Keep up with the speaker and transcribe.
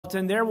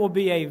bulletin. There will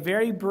be a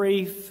very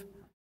brief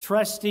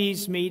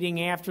trustees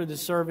meeting after the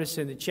service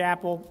in the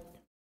chapel.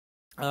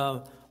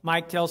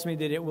 Mike tells me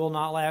that it will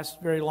not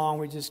last very long.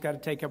 We just got to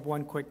take up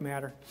one quick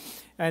matter.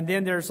 And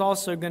then there's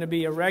also going to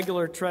be a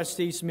regular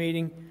trustees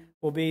meeting.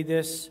 Will be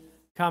this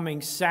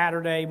coming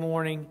Saturday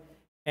morning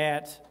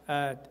at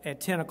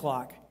 10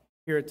 o'clock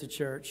here at the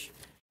church.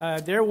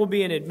 There will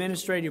be an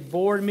administrative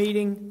board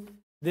meeting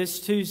this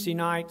Tuesday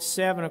night,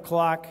 7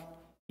 o'clock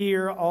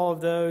here. All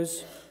of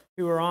those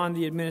who are on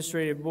the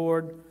administrative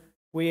board,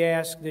 we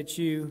ask that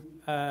you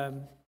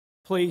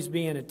please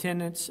be in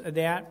attendance of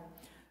that.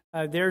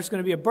 There's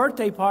going to be a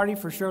birthday party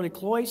for Shirley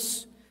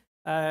Cloyce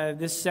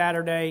this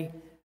Saturday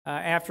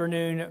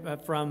afternoon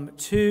from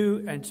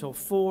 2 until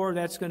 4.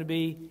 That's going to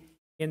be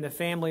in the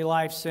Family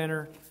Life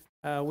Center.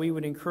 We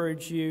would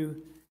encourage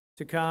you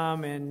to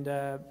come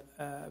and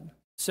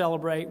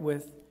celebrate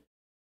with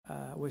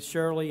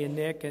Shirley and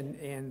Nick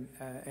and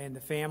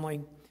the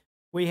family.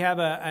 We have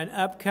an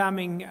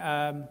upcoming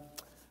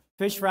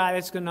Fish Fry.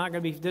 It's not going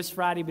to be this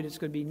Friday, but it's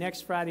going to be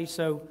next Friday.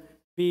 So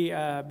be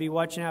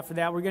watching out for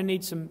that. We're going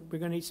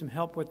to need some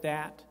help with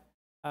that.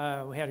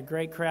 We had a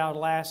great crowd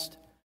last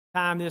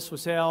time this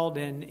was held,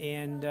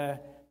 and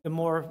the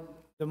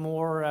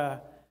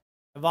more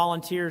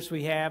volunteers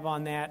we have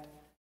on that,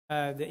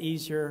 the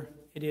easier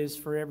it is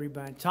for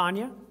everybody.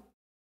 Tanya,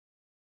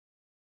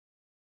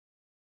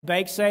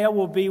 bake sale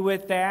will be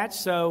with that.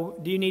 So,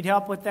 do you need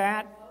help with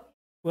that?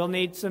 We'll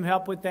need some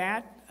help with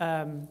that.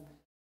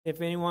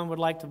 If anyone would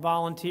like to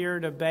volunteer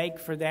to bake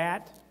for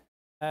that,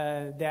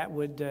 that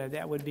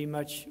would be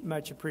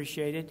much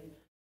appreciated.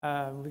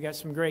 We got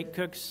some great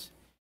cooks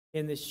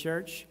in this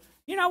church.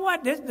 You know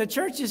what? The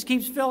church just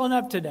keeps filling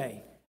up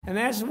today, and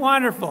that's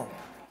wonderful.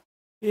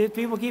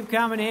 People keep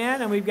coming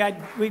in, and we've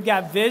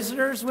got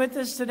visitors with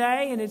us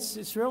today, and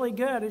it's really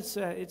good.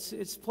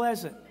 It's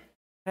pleasant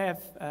to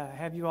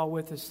have you all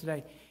with us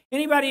today.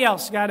 Anybody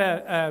else got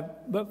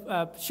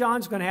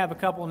Sean's going to have a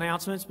couple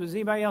announcements, but does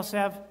anybody else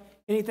have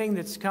anything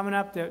that's coming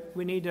up that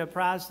we need to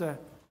apprise the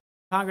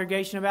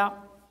congregation about?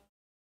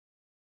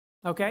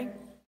 Okay,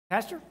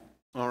 Pastor.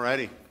 All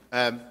righty.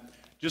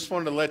 Just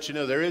wanted to let you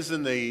know there is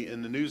in the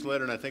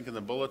newsletter and I think in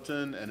the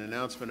bulletin an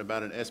announcement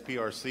about an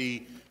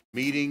SPRC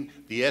meeting.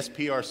 The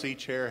SPRC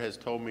chair has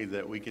told me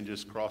that we can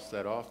just cross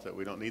that off, that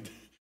we don't need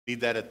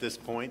that at this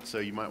point, so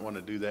you might want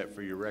to do that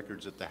for your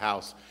records at the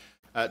house.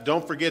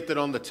 Don't forget that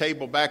on the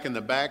table back in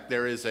the back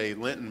there is a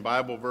Lenten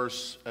Bible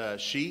verse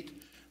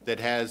sheet that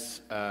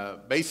has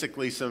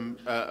basically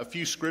a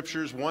few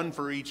scriptures, one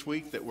for each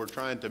week that we're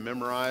trying to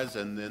memorize,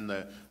 and then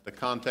the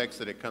context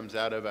that it comes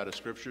out of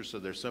Scripture. So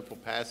they're simple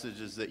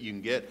passages that you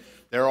can get.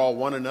 They're all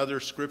one another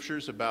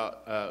scriptures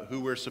about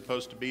who we're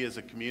supposed to be as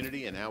a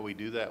community and how we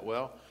do that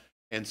well.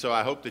 And so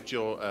I hope that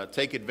you'll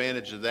take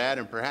advantage of that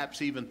and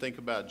perhaps even think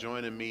about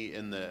joining me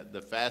in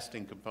the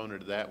fasting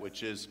component of that,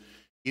 which is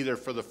either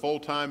for the full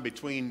time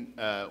between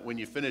when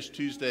you finish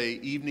Tuesday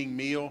evening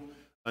meal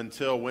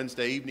until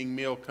Wednesday evening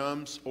meal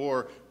comes,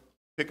 or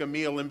pick a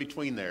meal in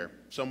between there,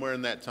 somewhere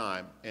in that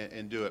time,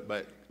 and do it.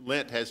 But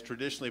Lent has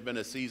traditionally been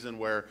a season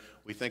where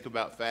we think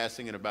about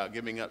fasting and about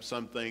giving up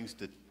some things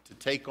to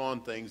take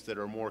on things that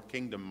are more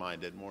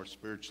kingdom-minded, more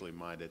spiritually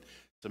minded,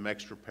 some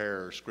extra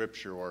prayer or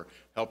scripture, or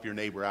help your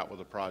neighbor out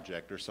with a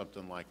project or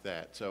something like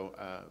that. So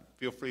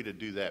feel free to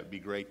do that. It'd be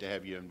great to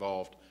have you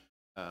involved.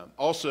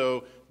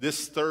 Also,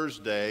 this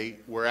Thursday,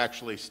 we're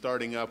actually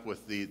starting up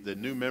with the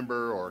new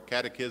member or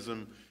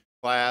catechism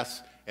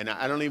class, and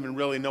I don't even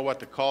really know what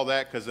to call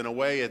that, because in a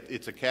way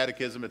it's a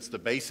catechism. It's the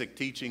basic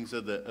teachings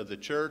of the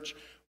church,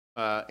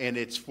 and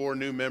it's for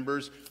new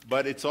members.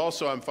 But it's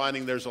also, I'm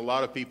finding there's a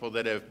lot of people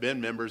that have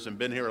been members and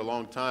been here a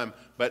long time,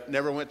 but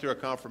never went through a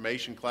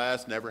confirmation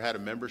class, never had a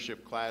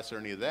membership class or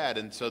any of that,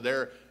 and so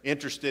they're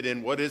interested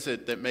in what is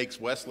it that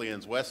makes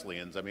Wesleyans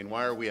Wesleyans. I mean,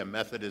 why are we a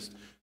Methodist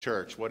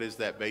church? What is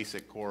that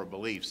basic core of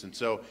beliefs? And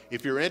so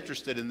if you're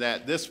interested in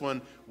that, this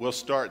one will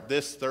start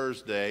this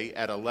Thursday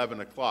at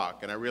 11 o'clock.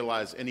 And I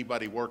realize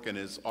anybody working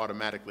is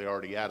automatically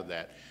already out of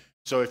that.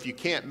 So if you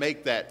can't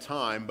make that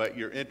time, but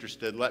you're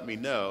interested, let me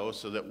know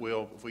so that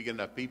if we get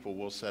enough people,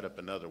 we'll set up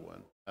another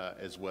one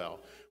as well.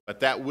 But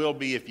that will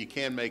be, if you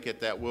can make it,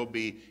 that will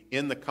be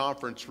in the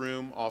conference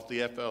room off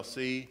the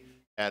FLC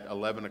at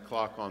 11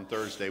 o'clock on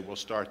Thursday. We'll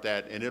start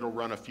that, and it'll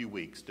run a few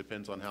weeks.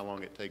 Depends on how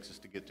long it takes us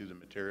to get through the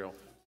material.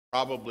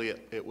 Probably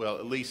it will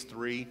at least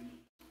 3,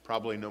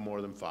 probably no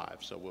more than 5.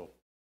 So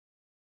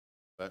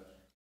but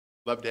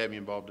love to have you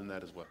involved in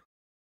that as well.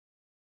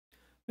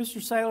 Mr.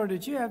 Saylor,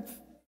 did you have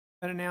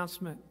an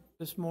announcement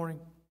this morning?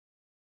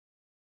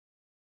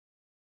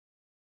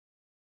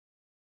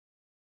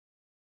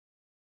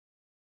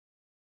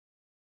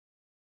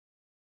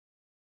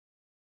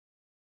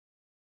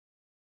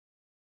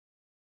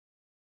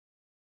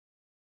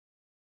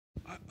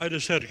 I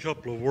just had a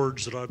couple of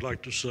words that I'd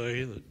like to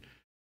say. That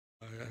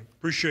I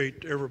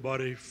appreciate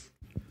everybody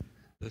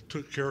that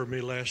took care of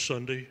me last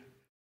Sunday.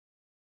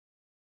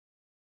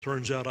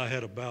 Turns out I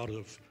had a bout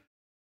of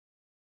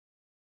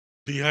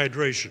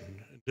dehydration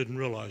and didn't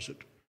realize it.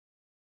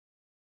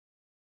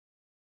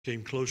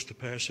 came close to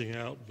passing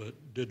out,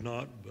 but did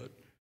not. But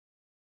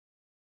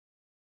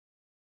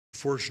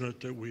fortunate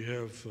that we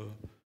have a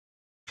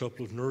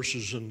couple of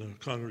nurses in the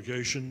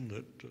congregation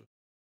that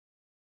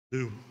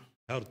knew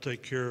how to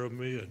take care of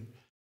me and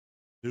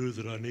knew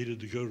that I needed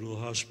to go to the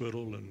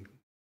hospital and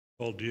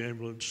called the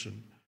ambulance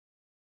and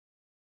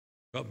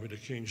got me to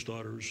King's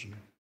Daughters, and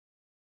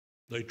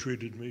they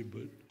treated me.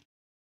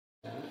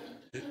 But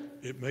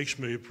it makes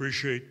me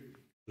appreciate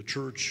the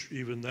church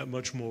even that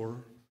much more.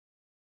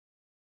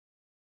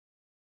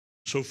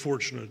 So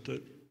fortunate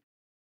that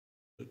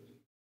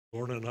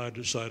Lorna and I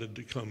decided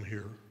to come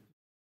here.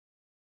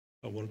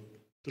 I want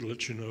to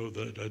let you know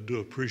that I do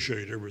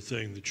appreciate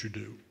everything that you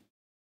do.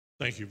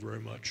 Thank you very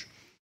much.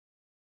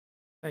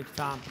 Thank you,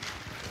 Tom.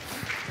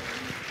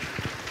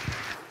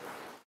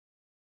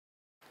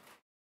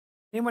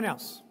 Anyone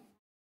else?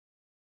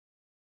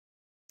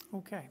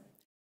 Okay.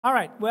 All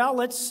right. Well,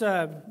 let's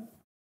go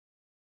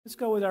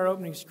with our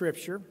opening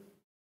scripture.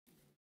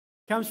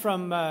 It comes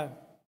from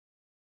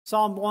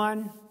Psalm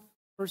 1,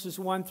 verses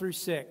 1 through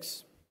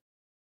 6.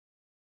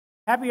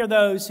 Happy are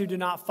those who do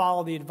not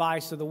follow the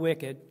advice of the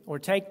wicked, or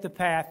take the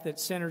path that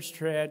sinners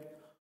tread,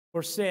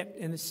 or sit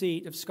in the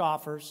seat of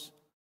scoffers.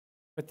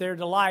 But their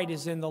delight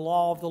is in the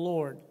law of the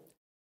Lord,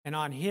 and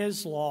on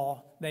his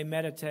law they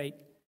meditate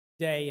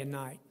day and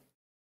night.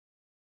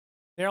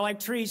 They are like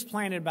trees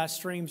planted by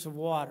streams of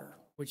water,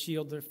 which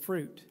yield their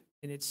fruit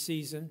in its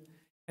season,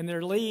 and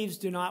their leaves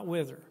do not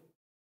wither.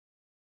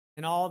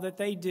 In all that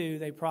they do,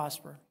 they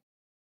prosper.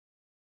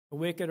 The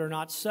wicked are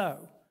not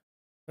so,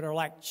 but are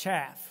like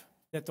chaff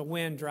that the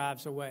wind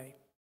drives away.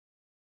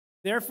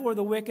 Therefore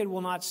the wicked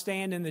will not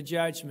stand in the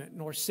judgment,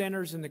 nor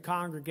sinners in the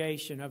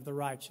congregation of the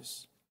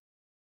righteous.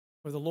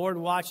 For the Lord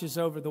watches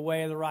over the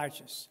way of the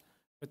righteous,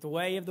 but the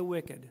way of the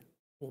wicked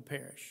will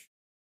perish.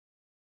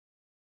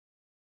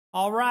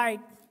 All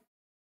right,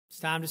 it's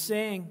time to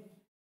sing.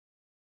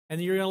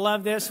 And you're going to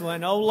love this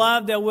one. Oh,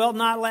 love that will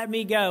not let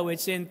me go.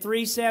 It's in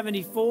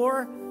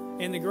 374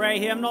 in the gray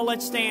hymnal.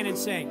 Let's stand and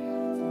sing.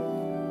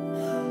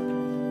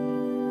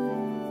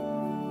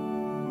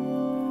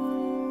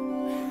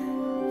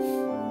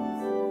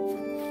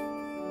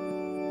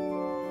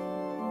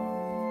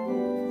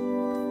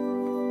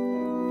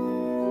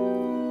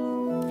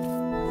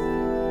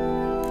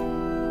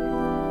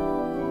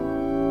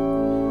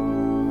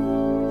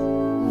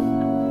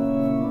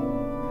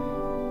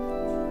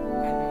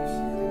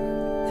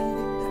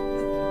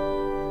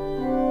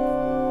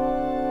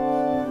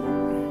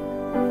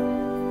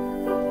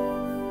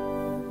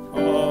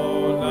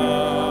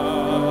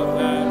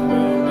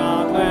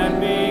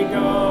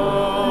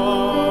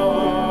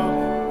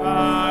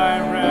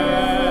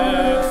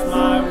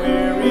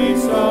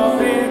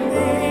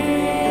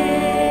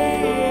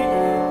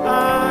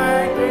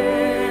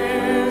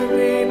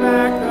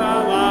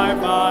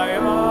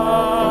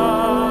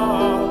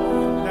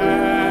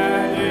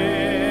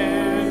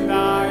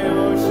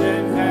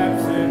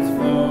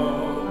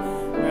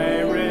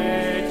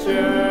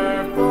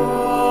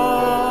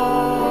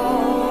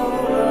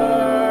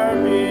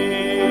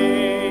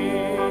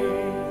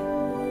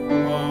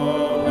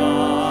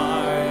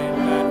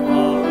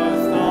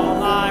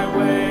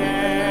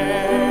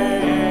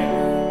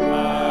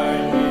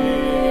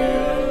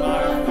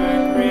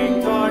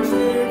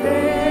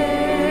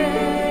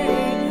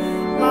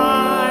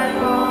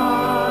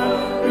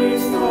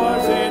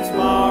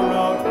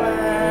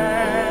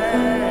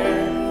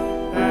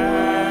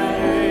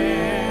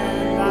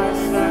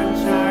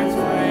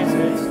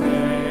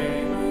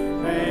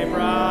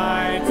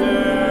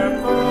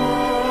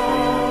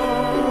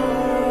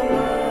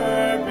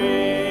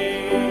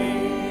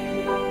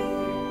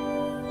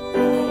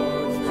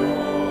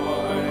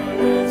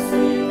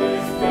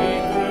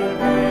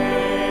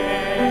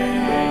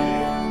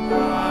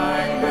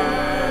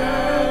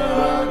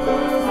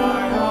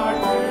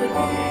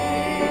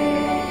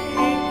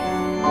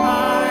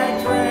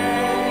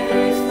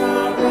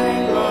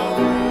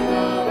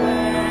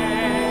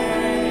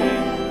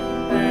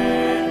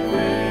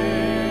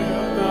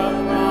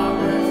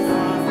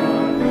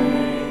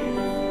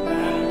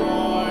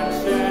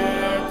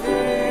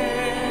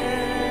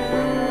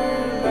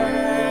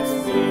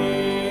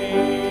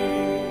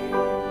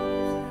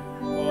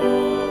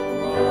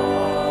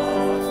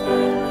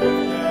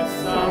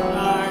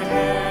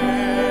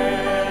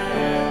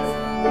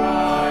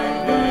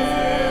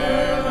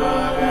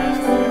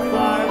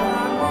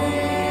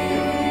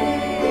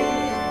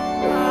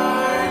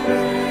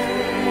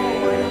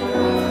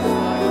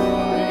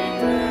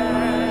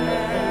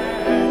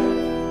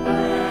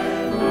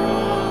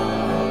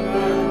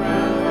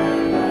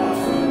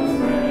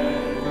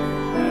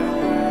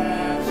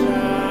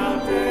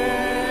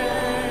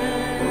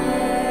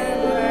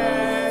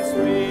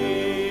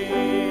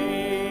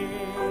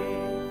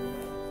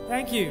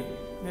 Thank you.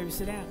 Maybe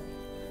sit down.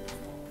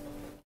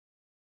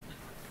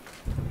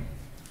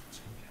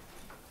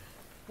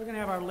 We're going to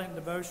have our Lenten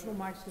devotional.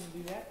 Mike's going to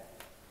do that.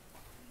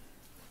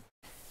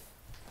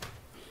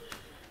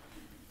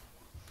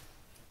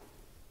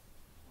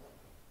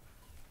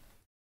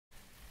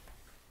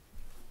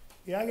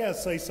 Yeah, I gotta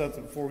say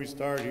something before we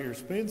start here.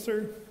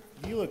 Spencer,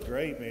 you look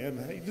great,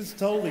 man. You just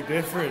totally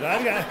different.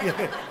 I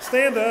got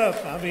stand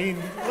up. I mean,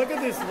 look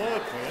at this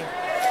look, man.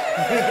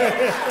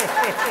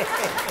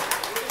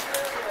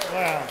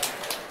 Wow.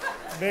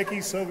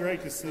 Becky, so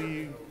great to see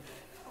you.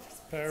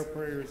 Power of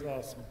prayer is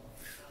awesome.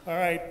 All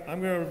right,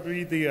 I'm going to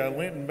read the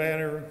Lenten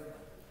banner,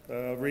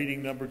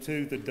 reading number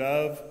 2, the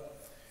dove.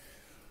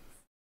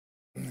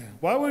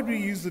 Why would we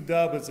use the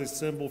dove as a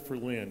symbol for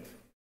Lent?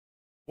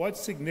 What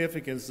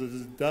significance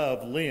does the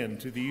dove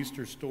lend to the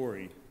Easter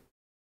story?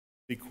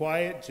 The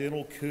quiet,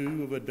 gentle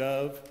coo of a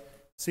dove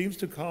seems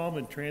to calm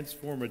and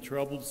transform a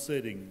troubled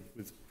sitting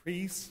with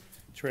peace,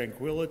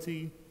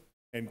 tranquility,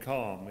 and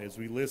calm as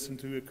we listen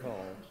to it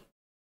call.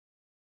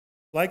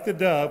 Like the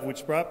dove,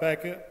 which brought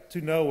back to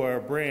Noah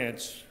a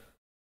branch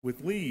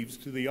with leaves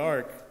to the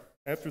ark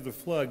after the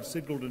flood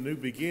signaled a new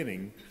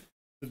beginning,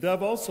 the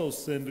dove also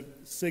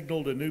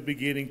signaled a new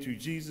beginning to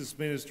Jesus'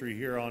 ministry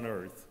here on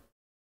earth.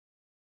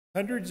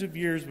 Hundreds of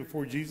years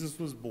before Jesus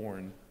was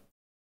born,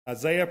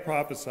 Isaiah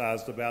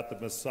prophesied about the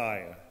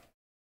Messiah,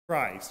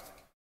 Christ,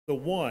 the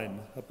one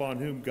upon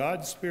whom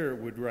God's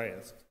Spirit would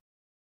rest.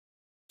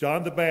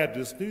 John the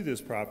Baptist knew this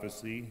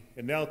prophecy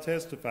and now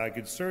testified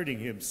concerning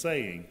him,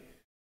 saying,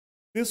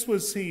 "This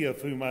was he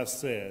of whom I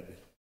said,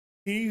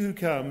 'He who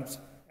comes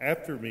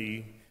after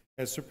me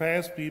has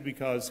surpassed me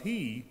because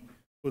he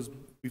was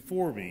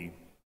before me.'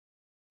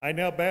 I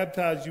now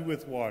baptize you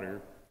with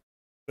water,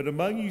 but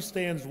among you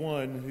stands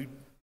one who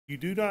you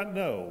do not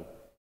know.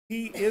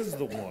 He is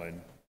the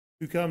one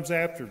who comes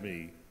after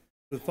me,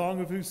 the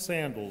thong of whose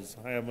sandals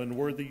I am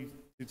unworthy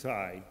to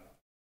tie."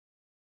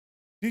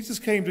 Jesus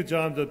came to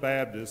John the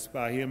Baptist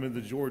by him in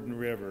the Jordan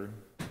River.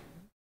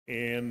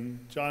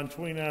 And John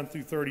 29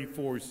 through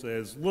 34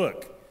 says,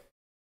 "Look,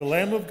 the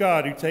Lamb of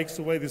God who takes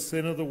away the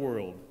sin of the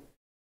world.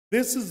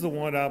 This is the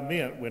one I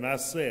meant when I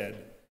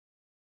said,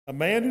 'A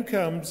man who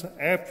comes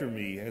after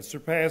me has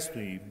surpassed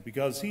me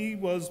because he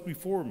was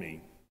before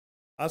me.'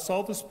 I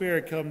saw the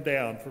Spirit come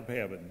down from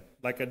heaven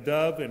like a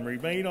dove and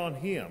remain on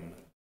him.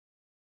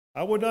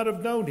 I would not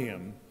have known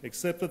him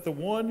except that the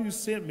one who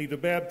sent me to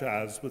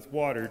baptize with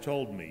water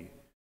told me,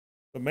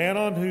 'The man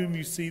on whom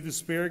you see the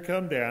Spirit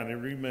come down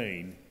and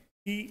remain,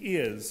 he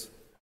is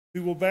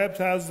who will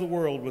baptize the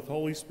world with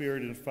Holy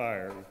Spirit and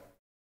fire.'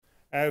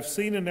 I have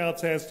seen and now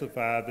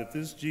testify that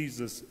this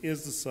Jesus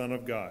is the Son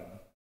of God."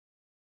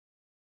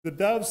 The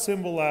dove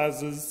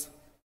symbolizes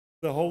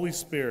the Holy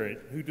Spirit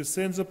who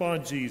descends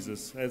upon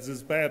Jesus as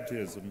his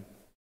baptism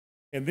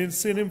and then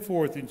sent him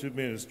forth into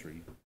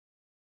ministry.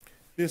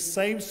 This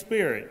same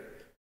Spirit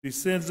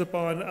descends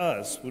upon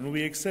us when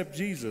we accept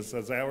Jesus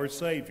as our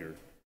Savior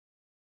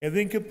and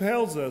then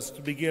compels us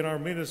to begin our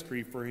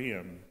ministry for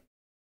him.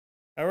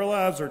 Our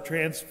lives are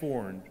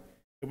transformed,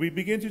 and we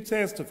begin to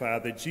testify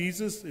that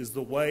Jesus is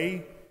the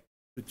way,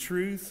 the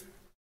truth,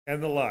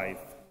 and the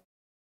life.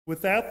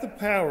 Without the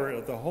power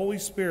of the Holy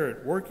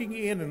Spirit working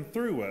in and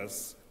through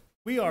us,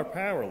 we are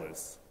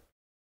powerless.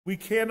 We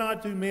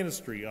cannot do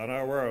ministry on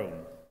our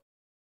own.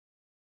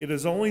 It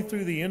is only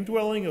through the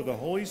indwelling of the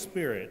Holy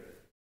Spirit,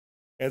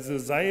 as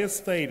Isaiah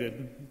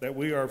stated, that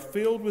we are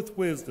filled with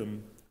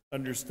wisdom,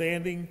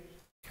 understanding,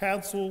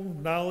 counsel,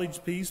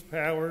 knowledge, peace,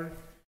 power,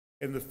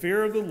 and the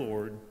fear of the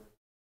Lord,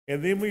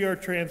 and then we are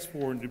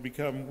transformed to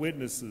become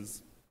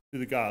witnesses to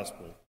the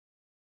gospel.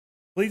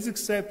 Please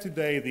accept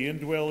today the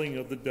indwelling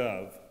of the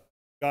dove,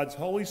 God's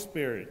Holy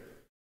Spirit,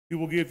 who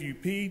will give you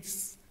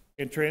peace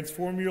and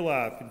transform your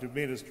life into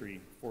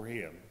ministry for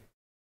him.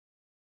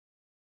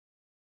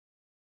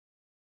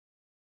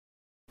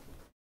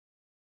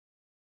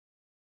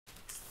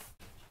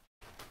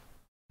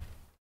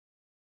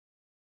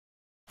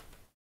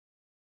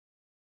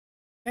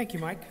 Thank you,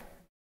 Mike.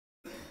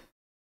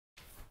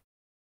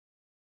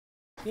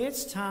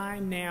 It's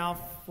time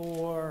now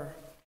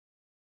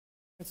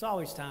it's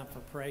always time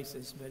for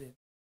praises, but it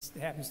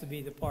happens to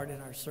be the part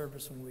in our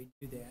service when we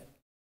do that.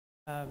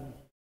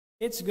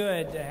 It's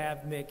good to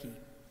have Mickey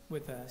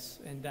with us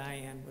and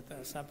Diane with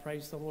us. I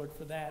praise the Lord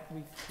for that.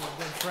 We've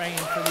been praying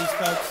for these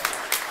folks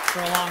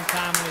for a long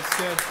time, and it's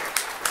good.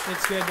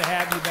 It's good to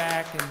have you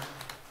back.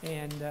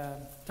 And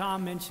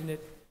Tom mentioned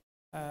it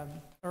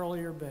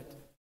earlier, but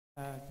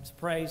it's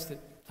praise that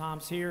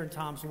Tom's here and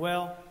Tom's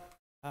well.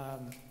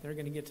 They're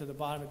going to get to the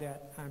bottom of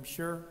that, I'm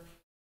sure.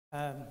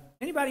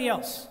 Anybody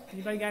else?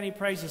 Anybody got any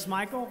praises?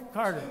 Michael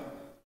Carter.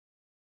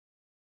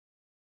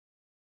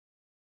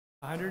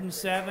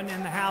 107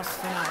 in the house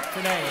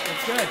today.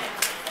 That's good.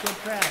 Good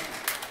crowd.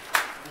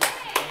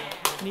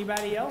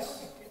 Anybody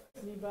else?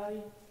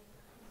 Anybody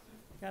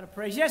got a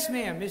praise? Yes,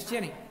 ma'am. Miss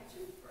Jenny.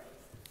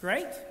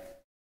 Great.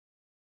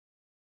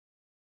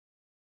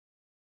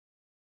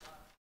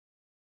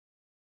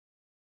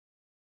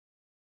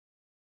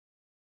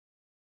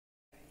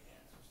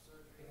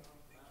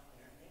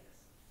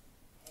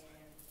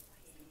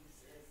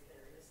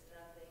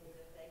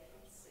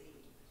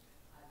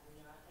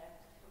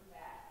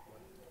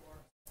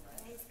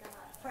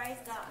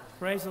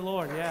 Praise the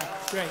Lord. Yeah,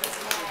 great.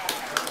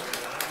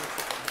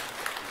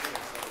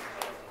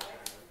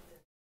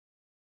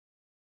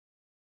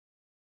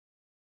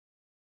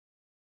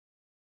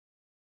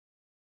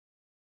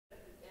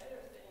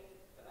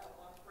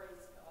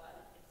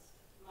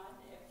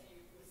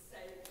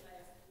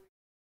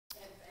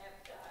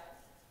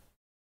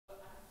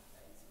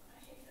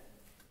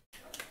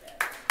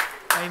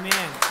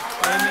 Amen.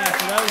 Amen.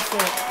 For those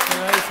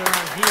that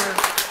aren't here,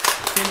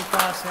 Jenny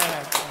Foss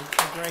had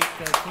a great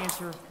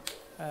cancer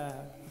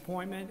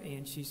appointment,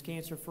 and she's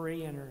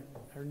cancer-free, and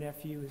her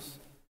nephew has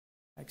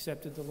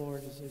accepted the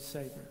Lord as his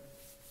Savior.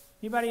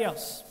 Anybody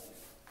else?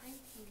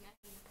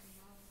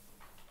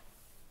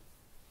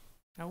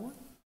 No one?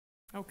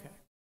 Okay.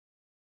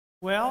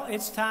 Well,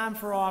 it's time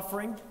for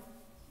offering.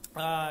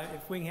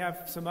 If we can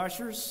have some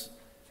ushers.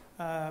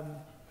 And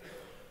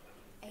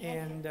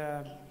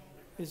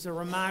is a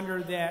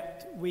reminder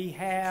that we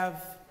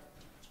have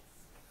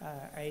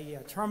a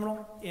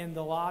terminal in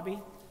the lobby.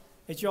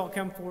 As you all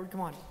come forward, come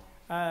on.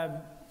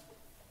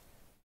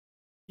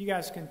 You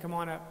guys can come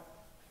on up.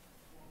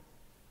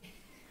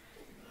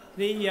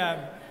 We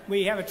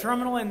have a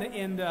terminal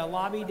in the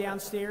lobby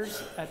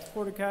downstairs at the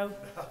portico.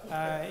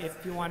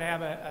 If you want to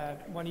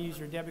have want to use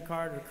your debit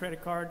card or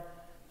credit card,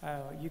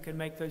 you can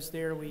make those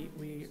there.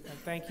 We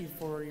thank you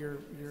for your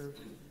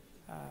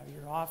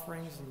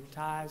offerings and your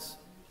tithes.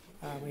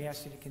 We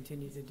ask you to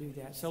continue to do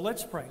that. So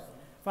let's pray.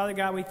 Father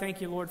God, we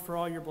thank you, Lord, for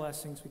all your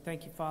blessings. We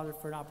thank you, Father,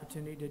 for an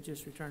opportunity to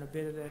just return a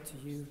bit of that to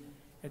you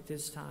at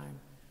this time.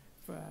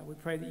 We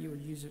pray that you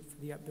would use it for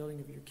the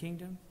upbuilding of your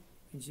kingdom.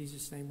 In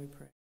Jesus' name we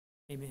pray.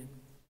 Amen.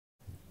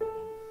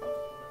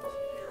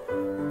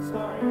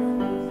 Sorry.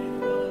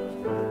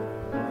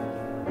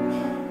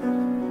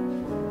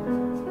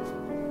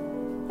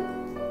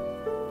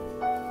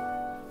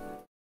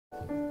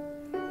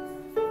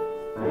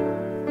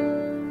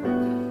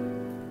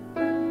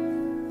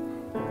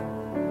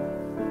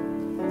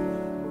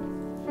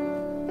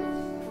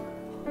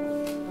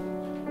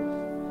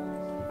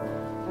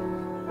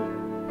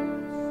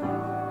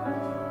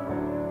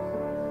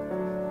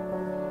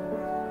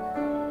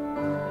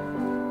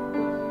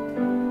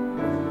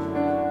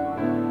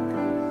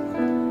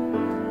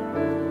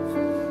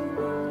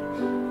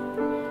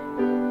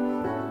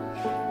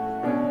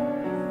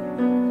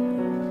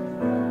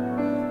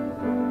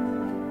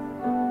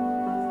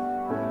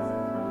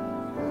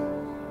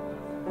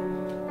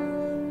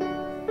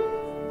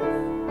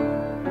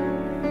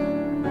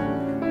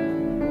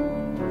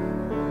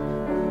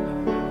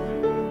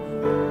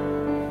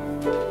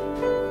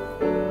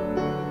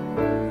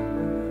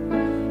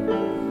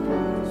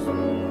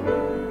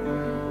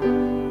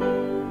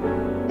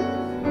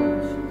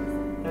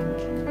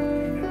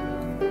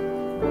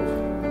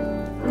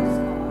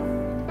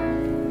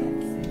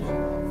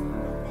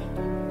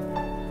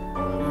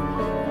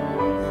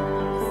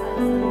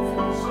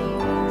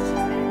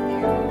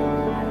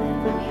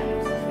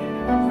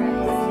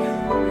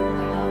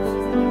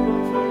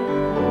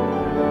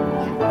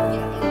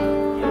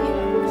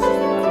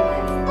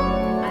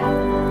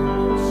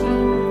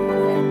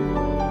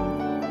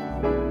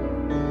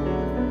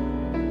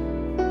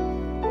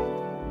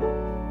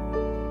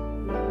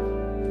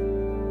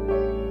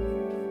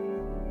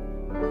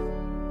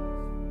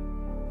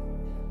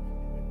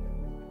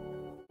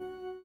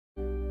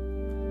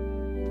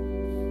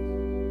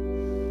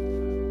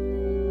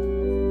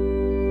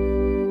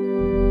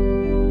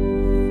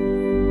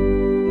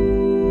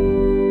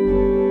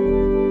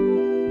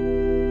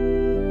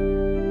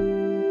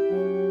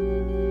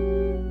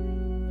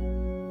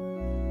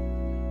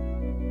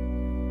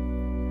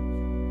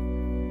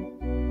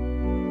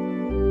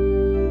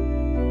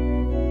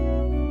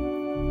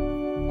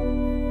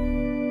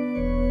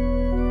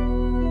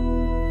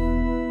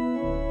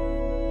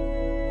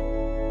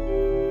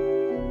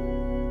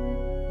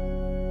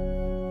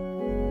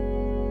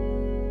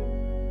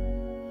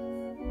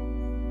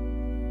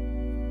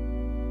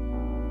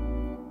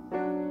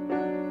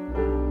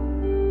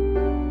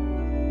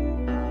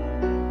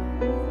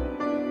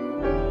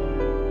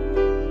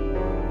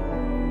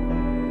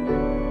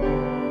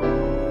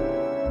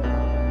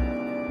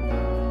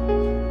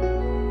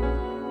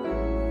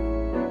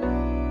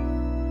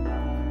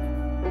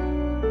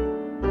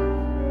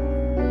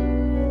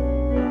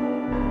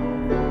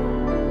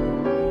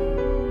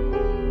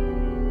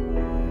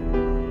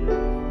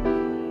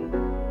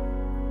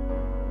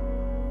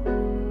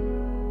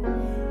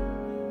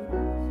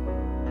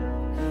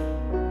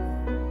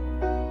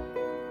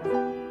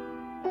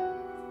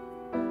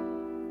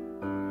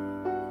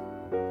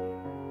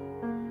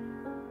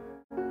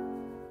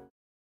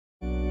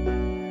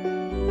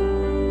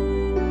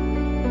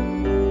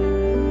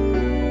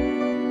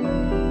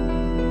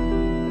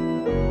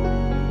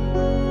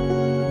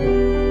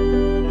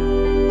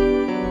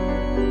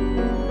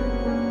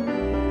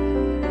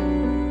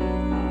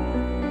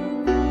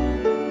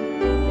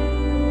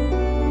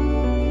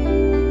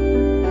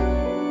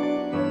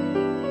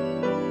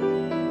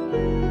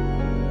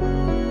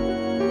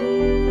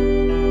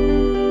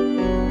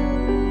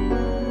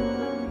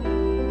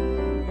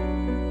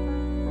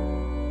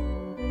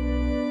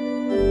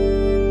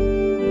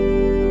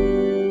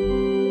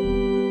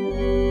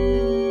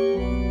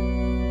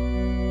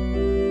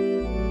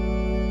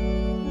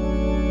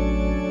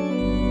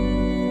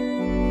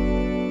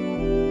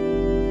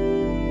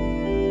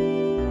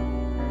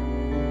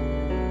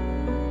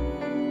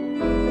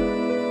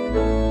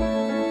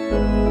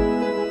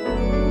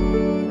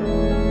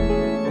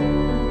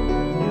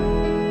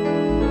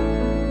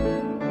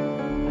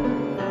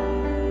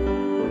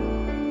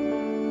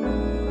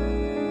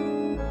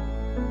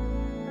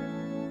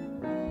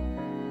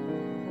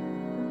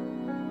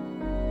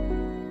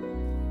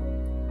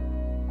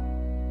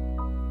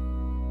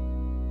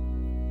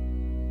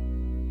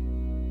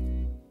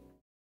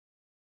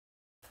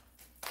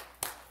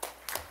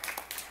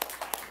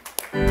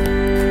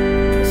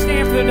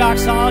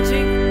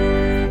 doxology.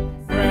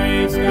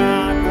 Praise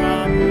God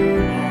from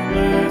whom all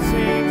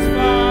blessings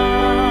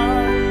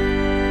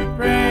flow.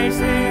 Praise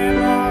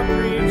Him, all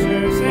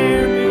creatures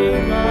here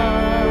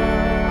below.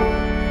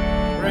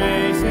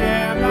 Praise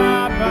Him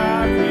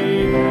above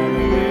the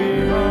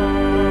heavenly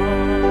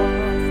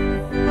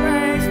host.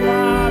 Praise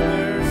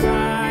Father,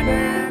 Son,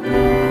 and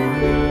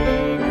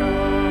Holy Ghost.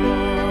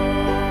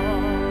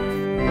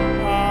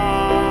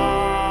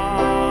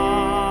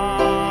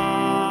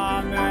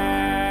 Amen.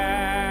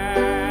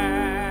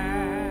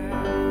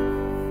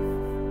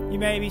 You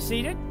may be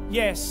seated.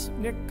 Yes,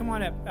 Nick, come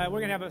on up. We're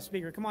going to have a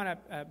speaker. Come on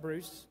up,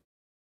 Bruce.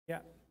 Yeah.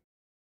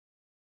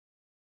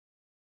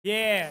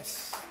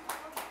 Yes.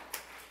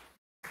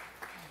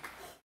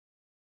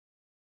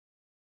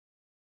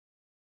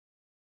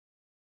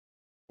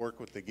 Work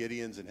with the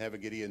Gideons and have a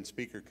Gideon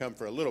speaker come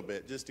for a little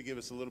bit, just to give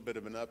us a little bit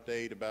of an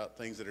update about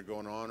things that are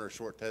going on, or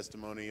short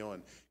testimonial,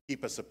 and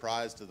keep us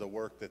apprised of the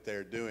work that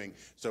they're doing.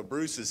 So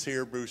Bruce is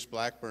here, Bruce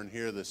Blackburn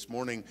here this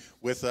morning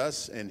with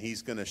us, and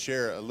he's going to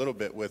share a little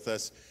bit with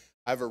us.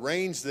 I've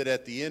arranged that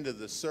at the end of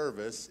the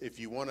service, if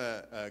you want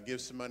to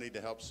give some money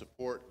to help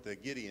support the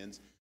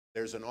Gideons,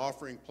 there's an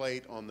offering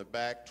plate on the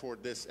back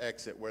toward this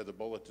exit where the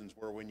bulletins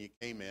were when you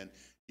came in.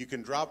 You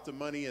can drop the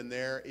money in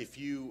there. If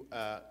you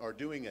are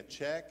doing a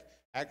check,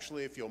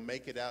 actually, if you'll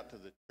make it out to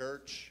the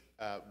church,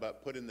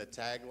 but put in the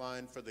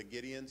tagline for the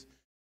Gideons,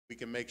 we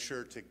can make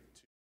sure to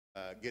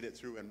get it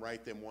through and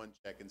write them one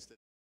check instead of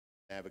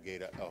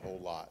navigate a whole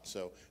lot.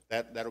 So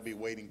that'll be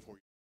waiting for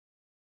you.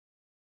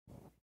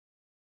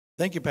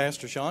 Thank you,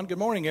 Pastor Sean. Good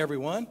morning,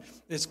 everyone.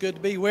 It's good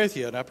to be with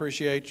you, and I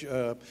appreciate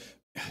you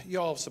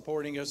all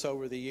supporting us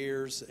over the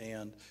years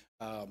and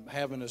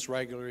having us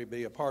regularly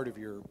be a part of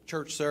your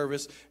church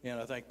service. And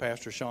I thank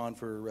Pastor Sean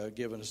for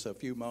giving us a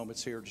few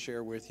moments here to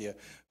share with you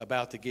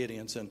about the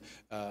Gideons. And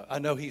I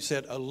know he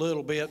said a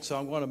little bit, so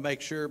I'm going to make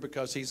sure,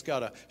 because he's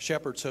got a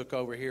shepherd's hook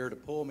over here to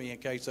pull me in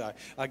case I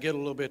get a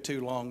little bit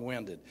too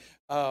long-winded.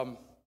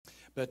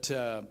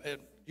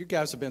 You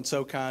guys have been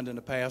so kind in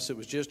the past. It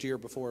was just year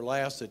before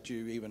last that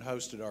you even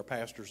hosted our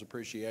Pastor's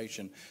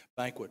Appreciation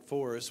Banquet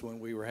for us when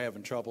we were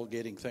having trouble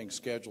getting things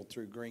scheduled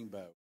through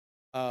Greenbow.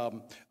 I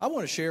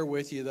want to share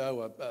with you,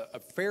 though, a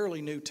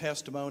fairly new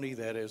testimony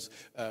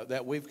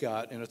that we've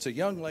got, and it's a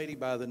young lady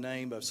by the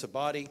name of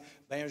Sabati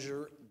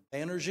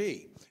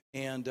Banerjee.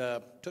 And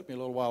it took me a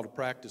little while to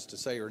practice to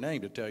say her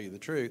name, to tell you the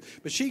truth.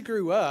 But she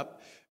grew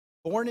up,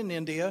 born in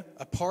India,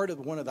 a part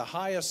of one of the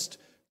highest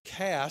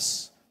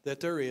castes that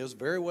there is,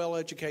 very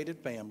well-educated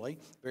family,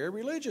 very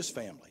religious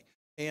family.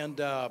 And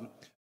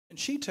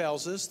she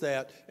tells us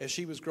that as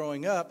she was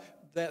growing up,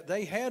 that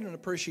they had an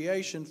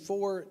appreciation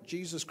for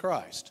Jesus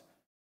Christ.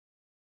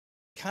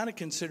 Kind of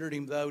considered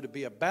him, though, to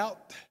be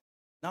about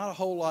not a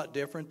whole lot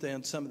different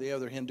than some of the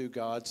other Hindu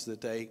gods that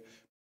they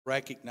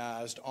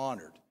recognized,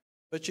 honored.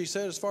 But she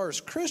said as far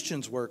as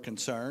Christians were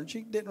concerned,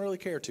 she didn't really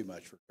care too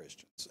much for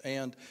Christians.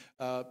 And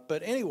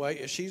but anyway,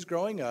 as she's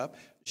growing up,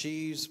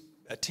 she's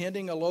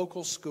attending a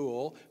local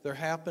school. There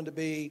happened to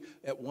be,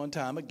 at one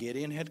time, a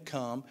Gideon had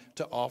come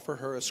to offer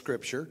her a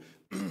scripture.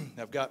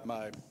 I've got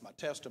my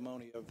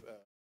testimony of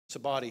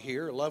Sabati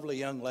here, a lovely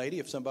young lady.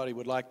 If somebody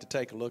would like to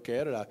take a look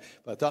at it,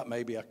 I thought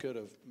maybe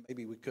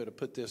we could have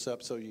put this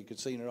up so you could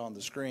see it on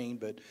the screen,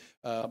 but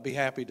I'd be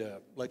happy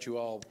to let you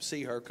all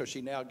see her, because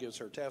she now gives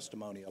her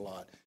testimony a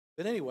lot.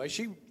 But anyway,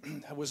 she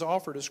was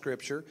offered a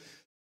scripture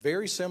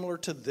very similar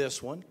to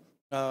this one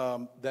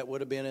that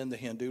would have been in the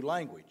Hindu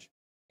language.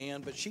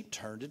 But she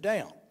turned it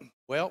down.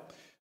 Well,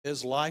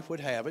 as life would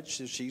have it,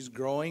 she's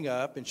growing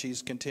up and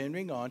she's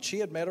continuing on. She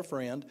had met a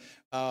friend.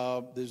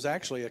 There's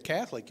actually a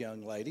Catholic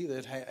young lady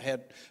that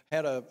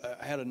had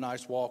a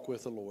nice walk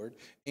with the Lord,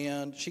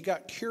 and she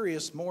got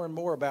curious more and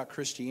more about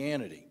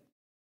Christianity.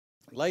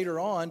 Later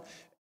on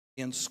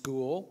in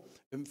school,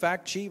 in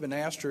fact, she even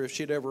asked her if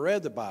she'd ever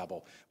read the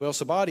Bible. Well,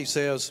 Sabati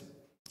says,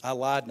 I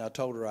lied and I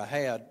told her I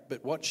had,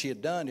 but what she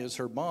had done is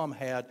her mom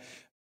had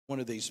one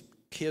of these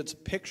kids'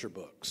 picture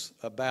books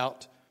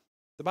about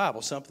the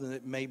Bible, something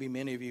that maybe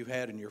many of you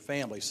had in your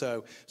family.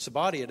 So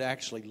Sabati had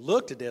actually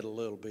looked at it a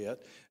little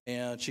bit,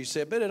 and she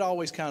said, but it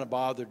always kind of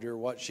bothered her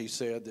what she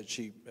said, that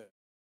she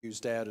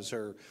used that as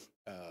her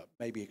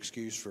maybe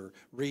excuse for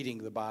reading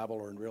the Bible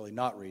or really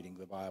not reading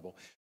the Bible.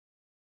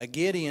 A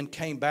Gideon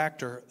came back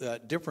to a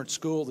different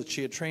school that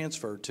she had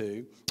transferred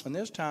to, and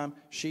this time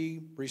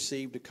she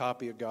received a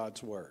copy of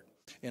God's Word.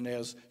 And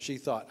as she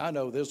thought, I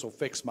know this will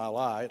fix my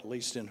life, at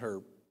least in her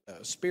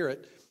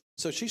spirit,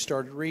 so she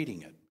started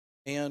reading it.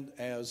 And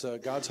as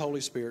God's Holy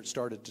Spirit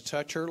started to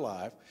touch her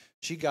life,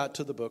 she got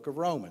to the book of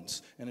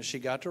Romans. And as she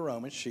got to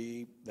Romans,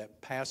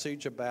 that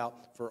passage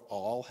about for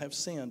all have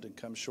sinned and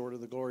come short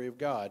of the glory of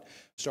God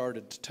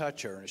started to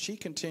touch her. And as she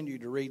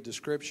continued to read the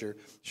scripture,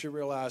 she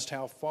realized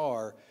how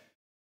far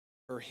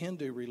her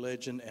Hindu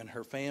religion and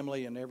her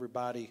family and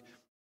everybody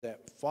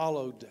that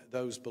followed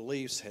those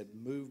beliefs had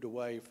moved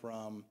away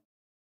from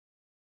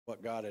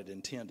what God had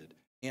intended.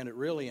 And it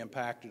really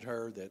impacted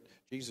her that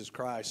Jesus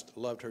Christ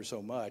loved her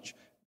so much.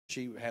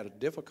 She had a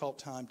difficult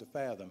time to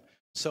fathom,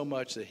 so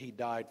much that he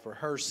died for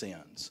her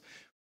sins.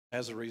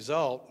 As a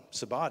result,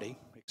 Sabati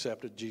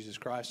accepted Jesus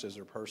Christ as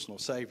their personal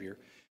Savior.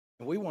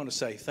 And we want to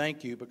say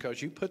thank you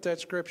because you put that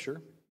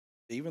scripture,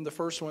 even the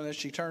first one that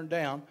she turned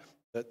down,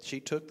 that she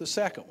took the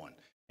second one.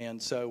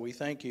 And so we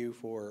thank you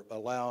for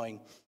allowing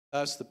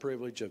us the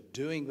privilege of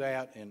doing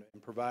that and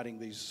providing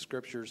these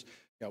scriptures.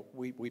 You know,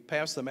 we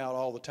pass them out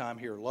all the time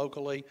here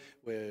locally.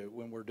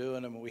 When we're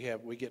doing them,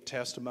 we get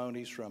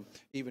testimonies from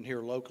even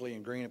here locally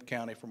in Greenup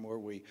County from where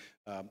we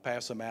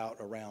pass them out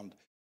around.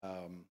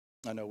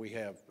 I know we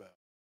have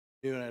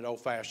doing it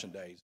old-fashioned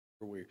days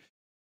where we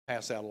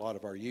pass out a lot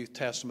of our youth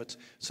testaments.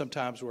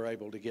 Sometimes we're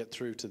able to get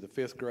through to the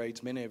fifth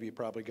grades. Many of you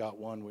probably got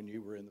one when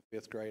you were in the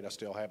fifth grade. I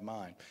still have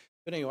mine.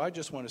 But anyway, I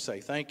just want to say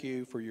thank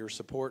you for your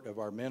support of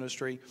our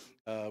ministry.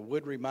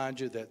 Would remind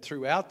you that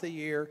throughout the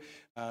year,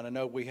 and I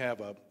know we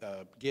have a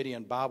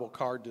Gideon Bible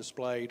card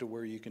display to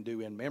where you can do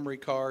in-memory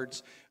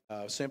cards,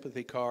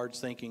 sympathy cards,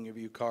 thinking of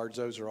you cards.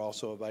 Those are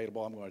also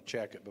available. I'm going to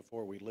check it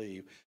before we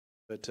leave.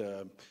 But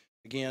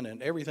again,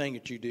 and everything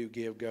that you do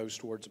give goes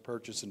towards the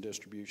purchase and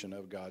distribution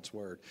of God's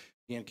Word.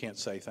 Again, can't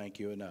say thank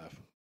you enough.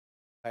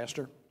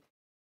 Pastor?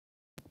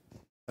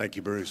 Thank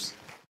you, Bruce.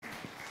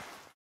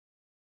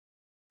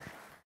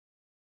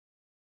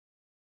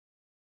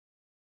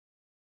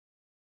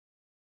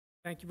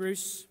 Thank you,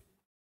 Bruce.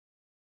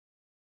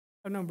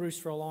 I've known Bruce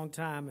for a long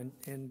time,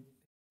 and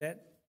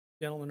that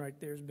gentleman right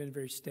there has been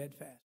very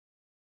steadfast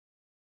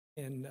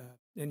in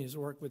his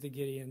work with the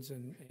Gideons,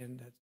 and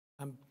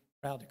I'm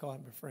proud to call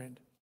him a friend.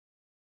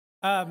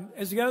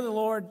 As we go to the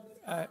Lord,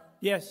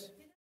 yes,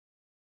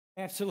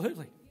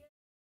 absolutely.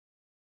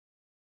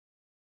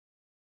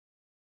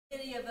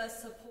 Many of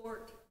us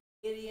support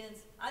Gideons.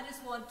 I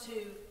just want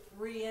to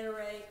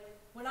reiterate,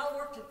 when I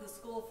worked at the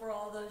school for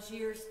all those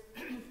years,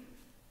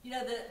 you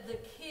know, the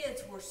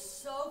kids were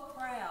so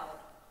proud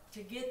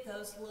to get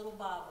those little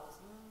Bibles.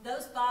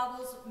 Those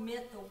Bibles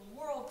meant the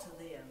world to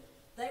them.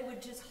 They would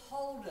just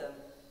hold them,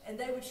 and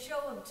they would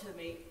show them to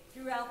me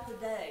throughout the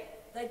day.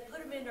 They'd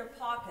put them in their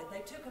pocket. They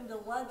took them to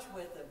lunch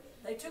with them.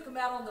 They took them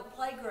out on the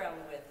playground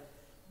with them.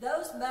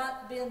 Those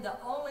might have been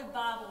the only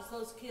Bibles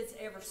those kids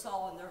ever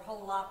saw in their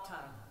whole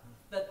lifetime.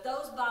 But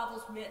those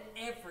Bibles meant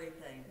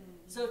everything.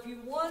 So if you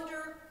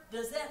wonder,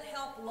 does that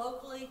help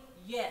locally?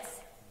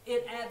 Yes.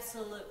 It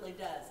absolutely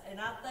does. And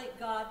I thank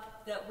God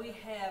that we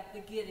have the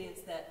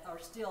Gideons that are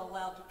still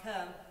allowed to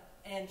come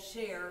and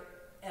share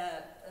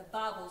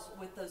Bibles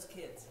with those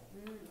kids.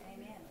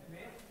 Amen.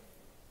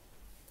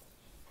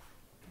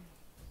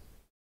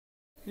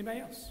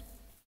 Anybody else?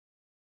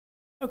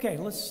 Okay,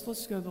 let's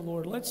go to the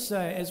Lord. Let's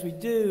as we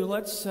do,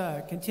 let's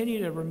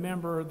continue to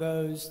remember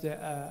those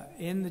that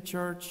in the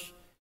church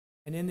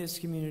and in this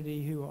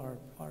community who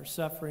are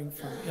suffering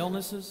from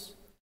illnesses,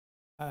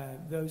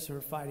 those who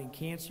are fighting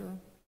cancer,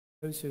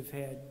 those who have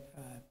had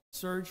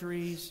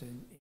surgeries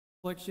and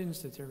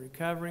afflictions that they're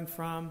recovering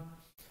from.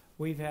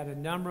 We've had a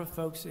number of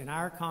folks in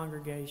our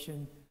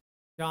congregation,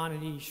 John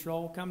and Edie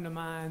Schroll come to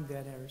mind,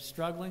 that are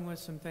struggling with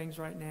some things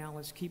right now.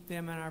 Let's keep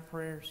them in our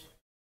prayers.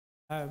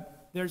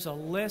 There's a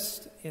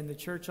list in the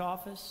church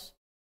office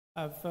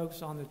of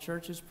folks on the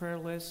church's prayer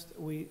list.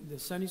 The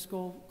Sunday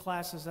school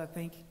classes, I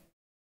think,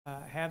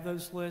 have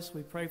those lists.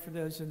 We pray for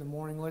those in the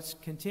morning. Let's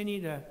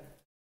continue to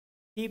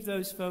keep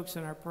those folks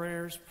in our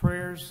prayers.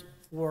 Prayers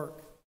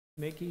work.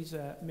 Mickey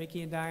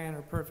and Diane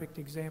are perfect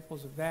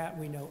examples of that.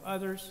 We know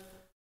others.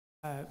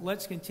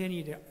 Let's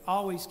continue to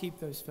always keep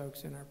those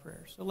folks in our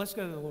prayers. So let's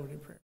go to the Lord in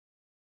prayer.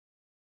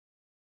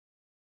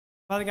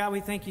 Father God, we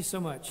thank you so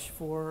much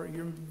for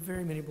your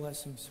very many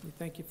blessings. We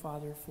thank you,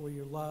 Father, for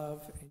your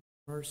love and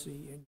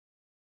mercy. And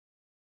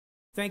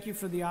thank you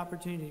for the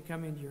opportunity to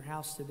come into your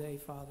house today,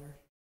 Father.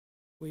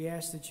 We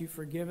ask that you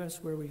forgive us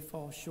where we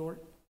fall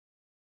short.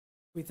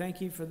 We thank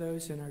you for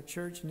those in our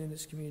church and in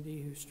this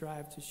community who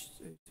strive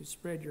to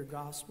spread your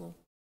gospel.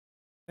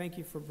 Thank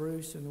you for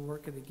Bruce and the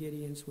work of the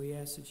Gideons. We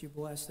ask that you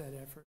bless that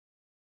effort.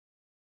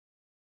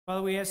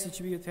 Father, we ask that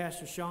you be with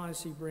Pastor Sean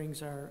as he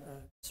brings our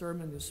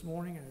sermon this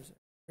morning, as he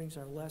brings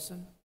our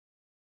lesson.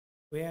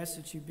 We ask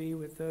that you be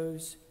with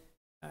those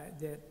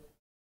that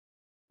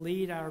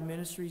lead our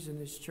ministries in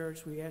this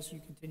church. We ask you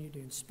continue to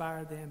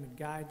inspire them and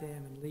guide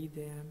them and lead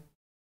them.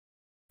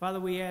 Father,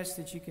 we ask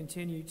that you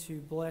continue to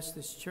bless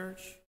this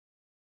church.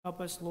 Help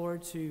us,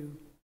 Lord, to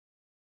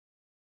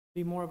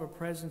be more of a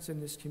presence in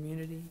this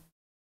community.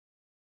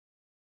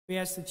 We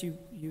ask that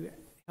you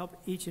help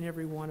each and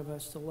every one of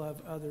us to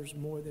love others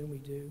more than we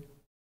do.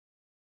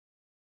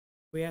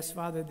 We ask,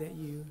 Father, that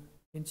you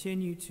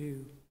continue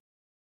to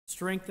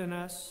strengthen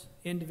us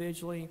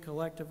individually and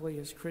collectively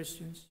as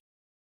Christians.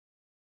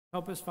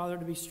 Help us, Father,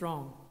 to be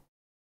strong.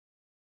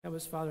 Help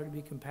us, Father, to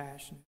be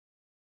compassionate.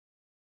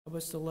 Help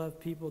us to love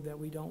people that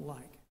we don't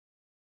like.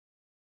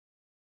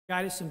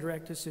 Guide us and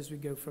direct us as we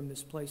go from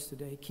this place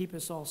today. Keep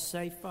us all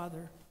safe,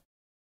 Father.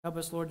 Help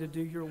us, Lord, to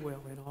do your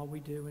will in all we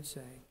do and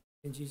say.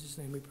 In Jesus'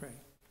 name we pray.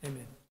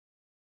 Amen.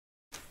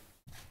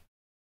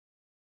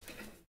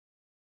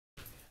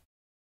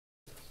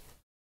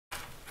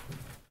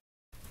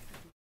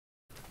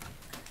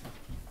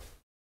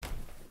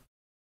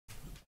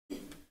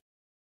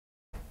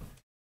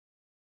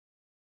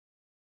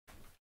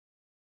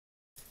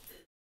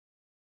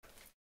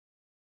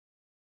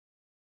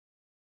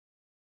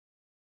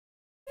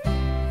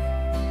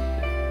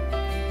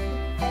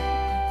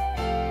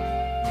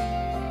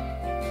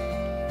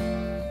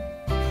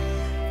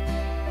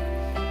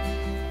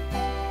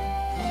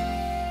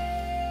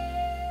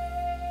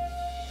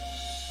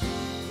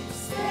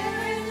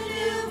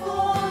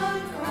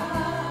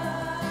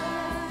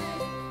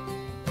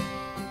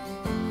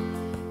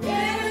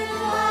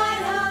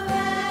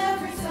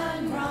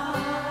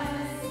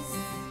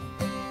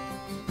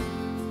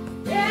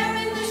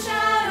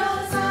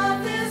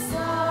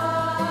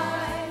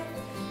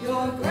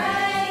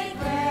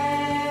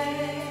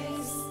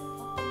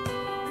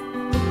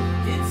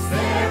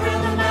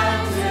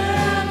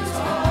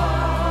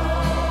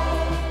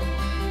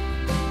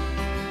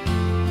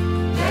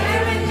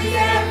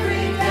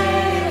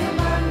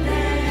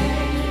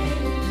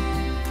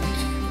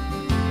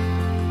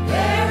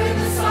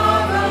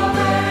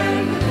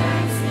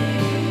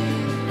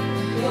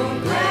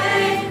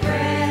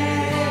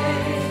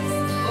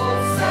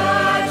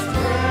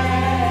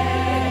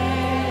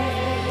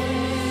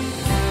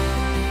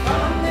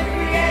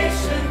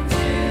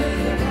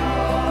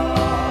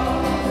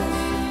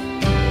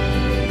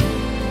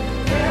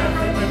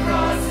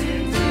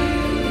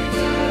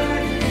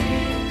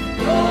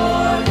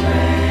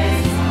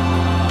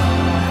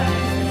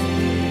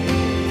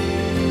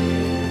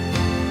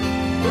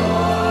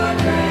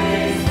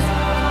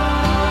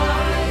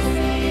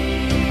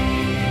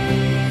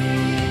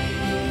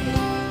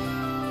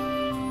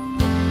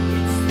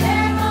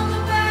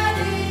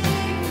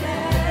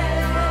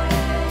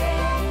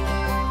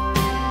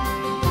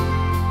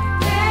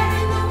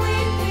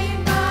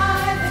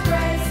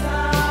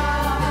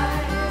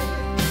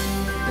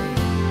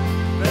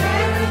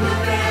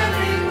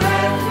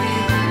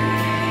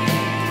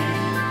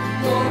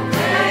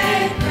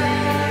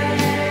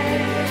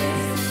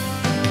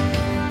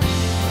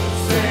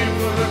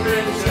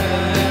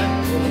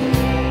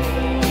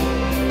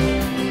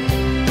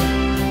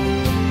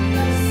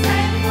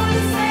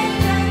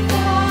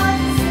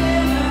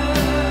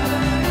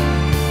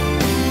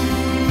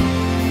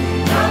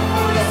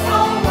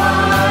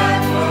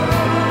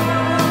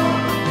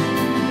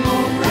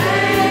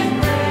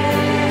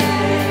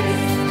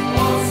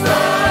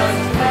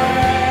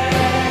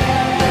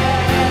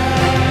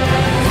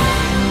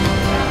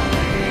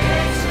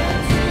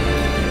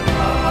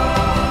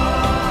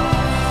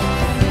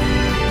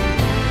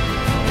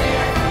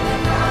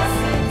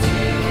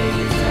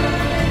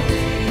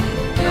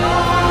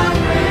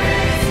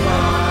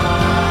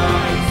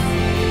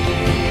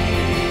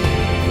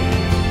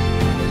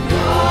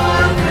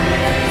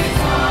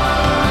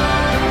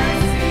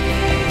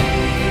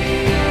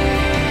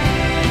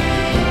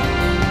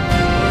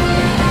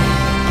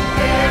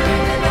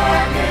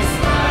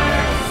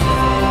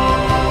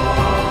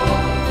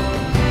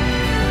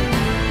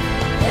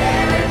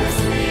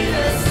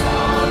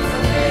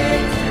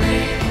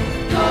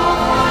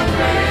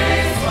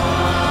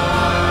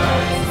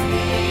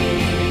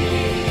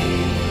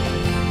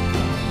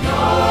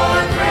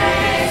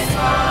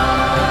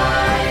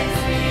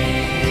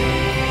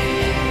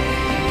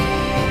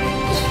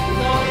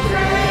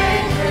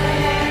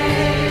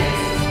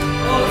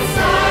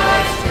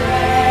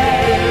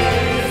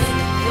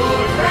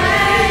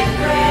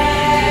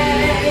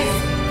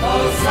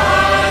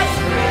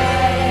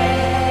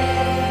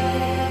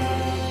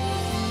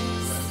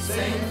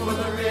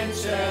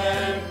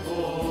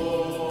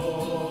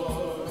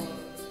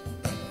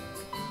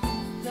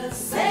 The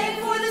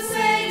same for the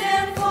saint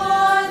and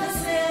for the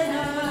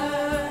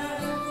sinner.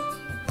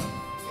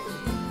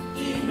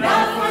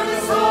 Enough for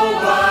this whole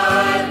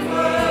wide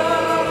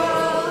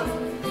world.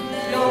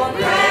 Your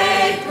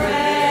great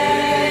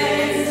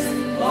grace,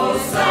 oh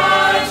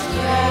such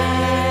grace.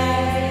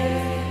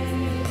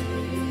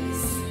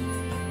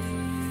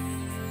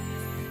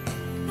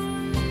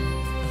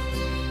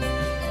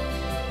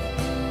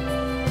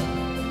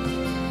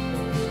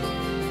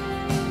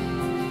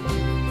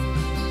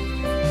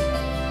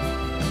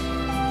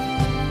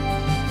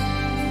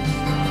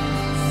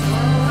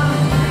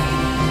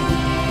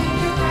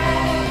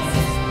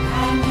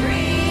 I'm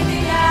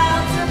breathing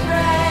out your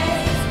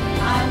praise.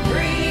 I'm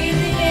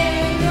breathing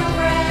in your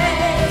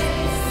praise.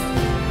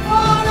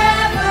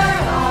 Forever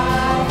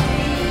I'll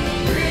be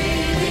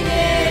breathing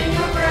in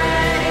your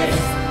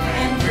praise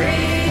and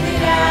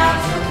breathing out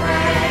your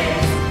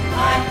praise.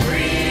 I'm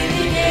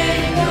breathing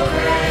in your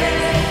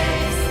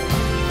praise.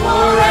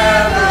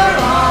 Forever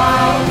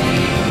I'll be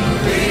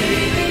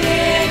breathing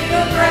in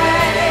your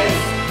praise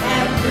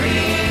and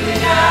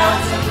breathing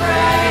out your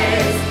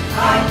praise.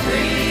 I'm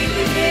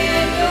breathing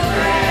in your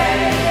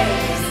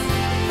praise.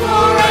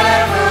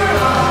 Forever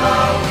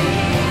I'll be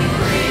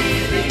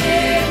breathing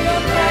in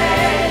your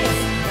praise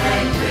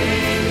and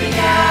breathing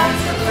out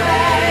your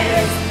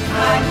praise.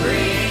 I'm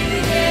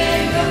breathing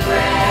in your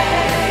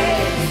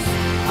praise.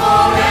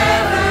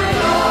 Forever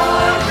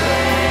your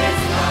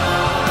grace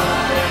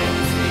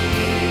finds me.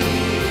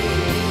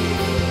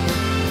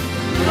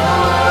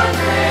 Your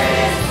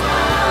grace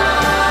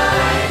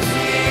finds me.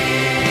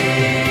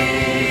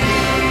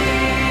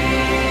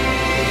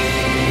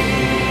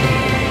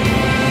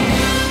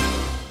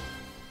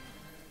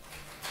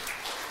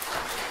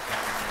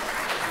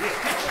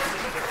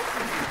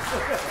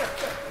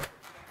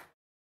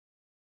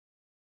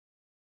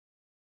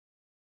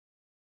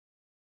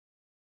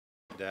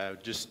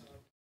 Just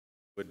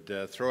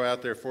would throw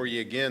out there for you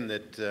again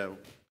that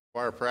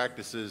choir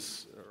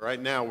practices,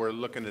 right now we're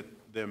looking at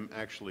them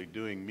actually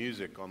doing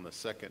music on the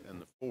 2nd and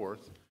the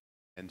 4th,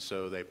 and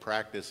so they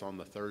practice on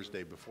the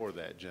Thursday before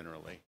that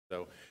generally.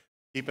 So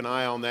keep an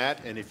eye on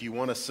that, and if you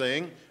want to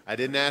sing, I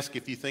didn't ask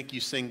if you think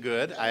you sing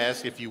good, I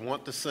asked if you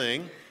want to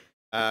sing,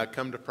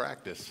 come to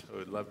practice. I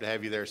would love to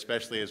have you there,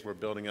 especially as we're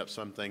building up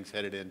some things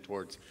headed in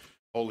towards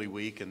Holy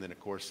Week, and then of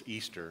course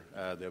Easter.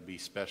 There'll be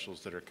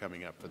specials that are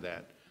coming up for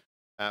that.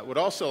 Would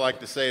also like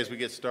to say as we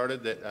get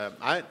started that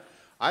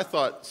I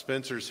thought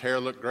Spencer's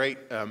hair looked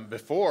great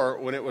before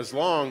when it was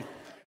long.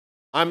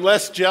 I'm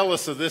less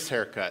jealous of this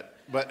haircut,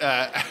 but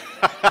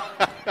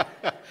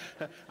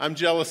I'm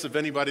jealous of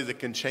anybody that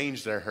can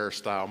change their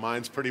hairstyle.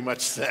 Mine's pretty much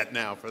set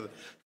now.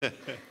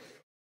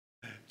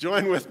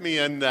 Join with me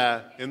in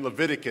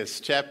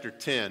Leviticus chapter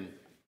 10,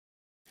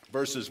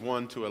 verses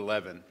 1 to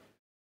 11.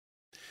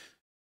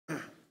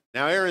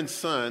 Now Aaron's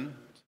son,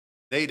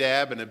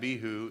 Nadab and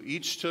Abihu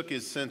each took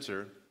his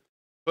censer,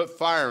 put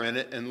fire in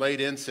it, and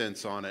laid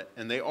incense on it,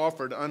 and they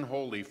offered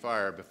unholy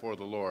fire before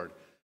the Lord,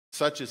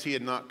 such as he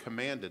had not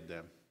commanded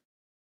them.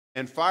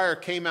 And fire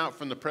came out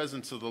from the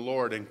presence of the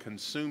Lord and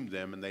consumed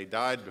them, and they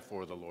died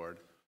before the Lord.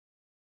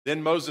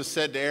 Then Moses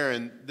said to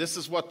Aaron, "This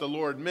is what the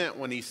Lord meant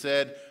when he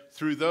said,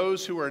 'Through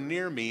those who are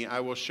near me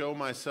I will show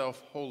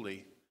myself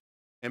holy,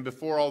 and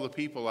before all the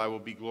people I will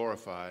be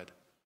glorified.'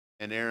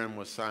 And Aaron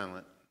was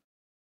silent.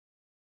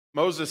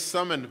 Moses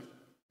summoned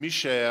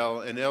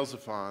Mishael and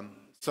Elzaphan,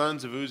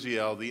 sons of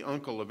Uzziel, the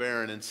uncle of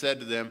Aaron, and said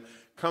to them,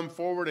 'Come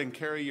forward and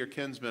carry your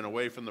kinsmen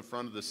away from the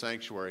front of the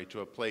sanctuary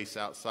to a place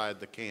outside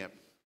the camp.'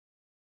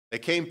 They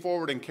came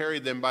forward and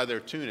carried them by their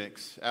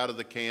tunics out of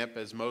the camp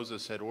as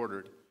Moses had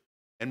ordered.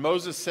 And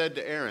Moses said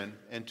to Aaron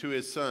and to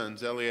his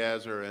sons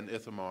Eleazar and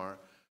Ithamar,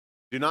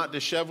 'Do not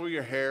dishevel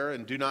your hair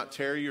and do not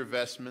tear your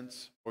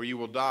vestments, or you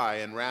will die,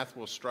 and wrath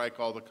will strike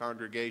all the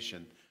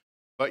congregation.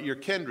 But your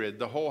kindred,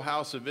 the whole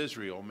house of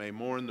Israel, may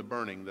mourn the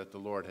burning that the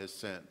Lord has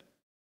sent.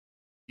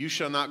 You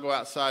shall not go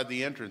outside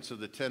the entrance of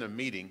the tent of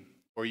meeting,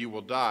 or you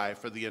will die,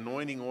 for the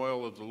anointing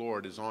oil of the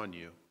Lord is on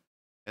you.'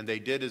 And they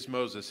did as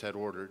Moses had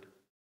ordered.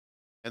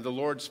 And the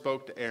Lord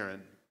spoke to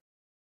Aaron,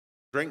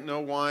 'Drink no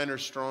wine or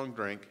strong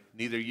drink,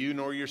 neither you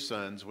nor your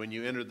sons, when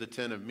you enter the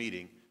tent of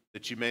meeting,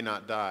 that you may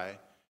not die.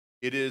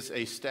 It is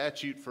a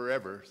statute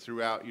forever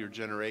throughout your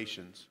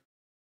generations.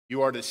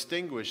 You are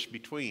distinguished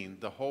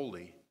between the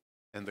holy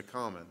and the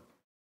common,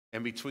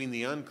 and between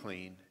the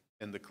unclean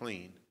and the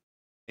clean.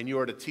 And you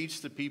are to teach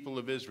the people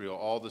of Israel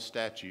all the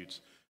statutes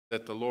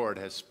that the Lord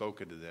has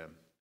spoken to them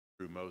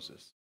through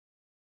Moses.'"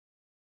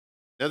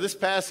 Now, this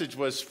passage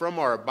was from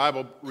our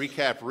Bible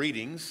recap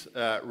readings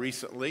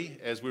recently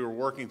as we were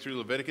working through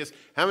Leviticus.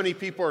 How many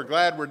people are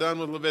glad we're done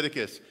with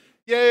Leviticus?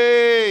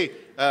 Yay!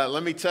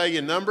 Let me tell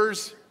you,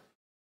 Numbers,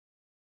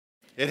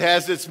 it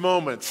has its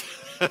moments,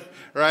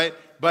 right?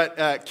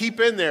 But keep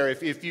in there.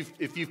 If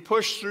you've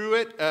pushed through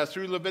it,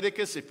 through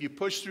Leviticus, if you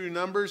push through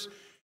Numbers,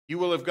 you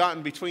will have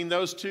gotten between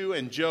those two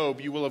and Job,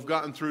 you will have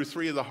gotten through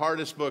three of the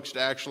hardest books to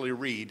actually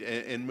read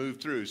and move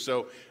through.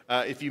 So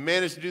if you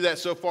managed to do that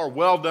so far,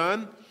 well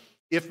done.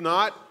 If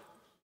not,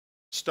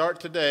 Start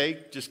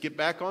today. Just get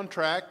back on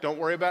track. Don't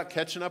worry about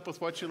catching up with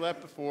what you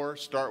left before.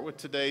 Start with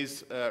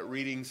today's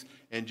readings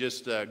and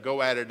just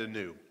go at it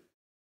anew.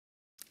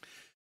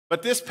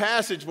 But this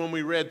passage, when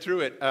we read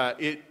through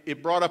it,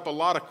 it brought up a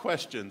lot of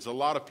questions. A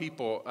lot of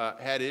people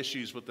had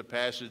issues with the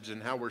passage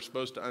and how we're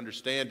supposed to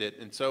understand it.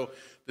 And so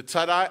the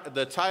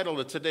title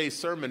of today's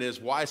sermon is,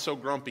 Why So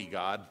Grumpy,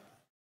 God?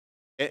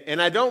 And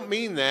I don't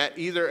mean that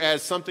either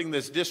as something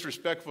that's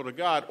disrespectful to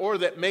God or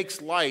that makes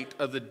light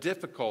of the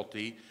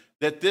difficulty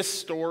that this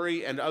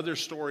story and other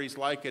stories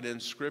like it in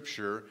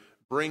Scripture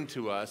bring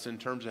to us in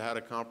terms of how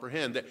to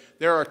comprehend.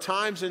 There are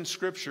times in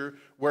Scripture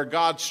where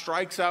God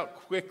strikes out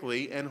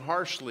quickly and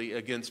harshly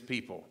against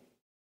people.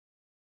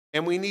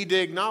 And we need to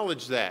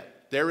acknowledge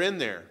that. They're in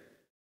there.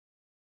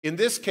 In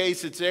this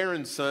case, it's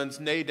Aaron's sons,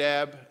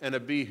 Nadab and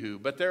Abihu,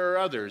 but there are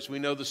others. We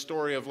know the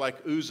story of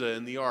like Uzzah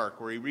in the ark,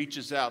 where he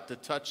reaches out to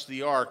touch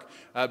the ark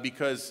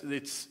because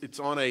it's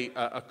on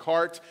a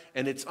cart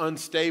and it's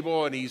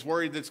unstable, and he's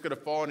worried that it's going to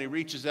fall, and he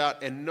reaches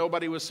out, and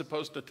nobody was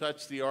supposed to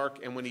touch the ark,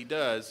 and when he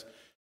does,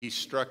 he's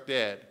struck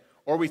dead.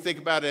 Or we think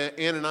about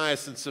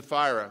Ananias and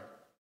Sapphira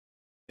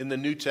in the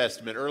New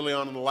Testament, early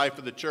on in the life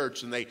of the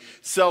church, and they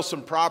sell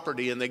some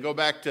property, and they go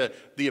back to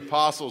the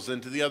apostles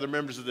and to the other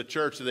members of the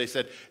church, and they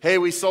said, hey,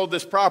 we sold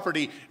this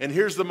property, and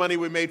here's the money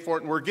we made for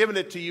it, and we're giving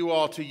it to you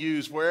all to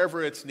use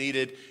wherever it's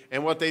needed.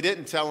 And what they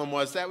didn't tell them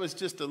was that was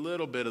just a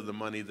little bit of the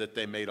money that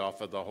they made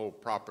off of the whole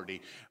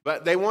property.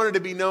 But they wanted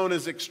to be known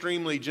as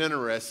extremely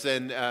generous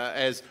and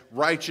as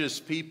righteous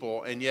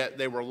people, and yet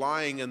they were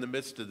lying in the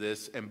midst of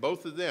this, and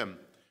both of them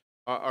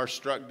are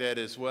struck dead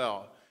as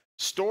well.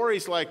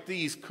 Stories like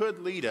these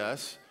could lead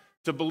us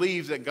to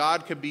believe that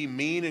God could be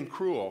mean and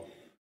cruel,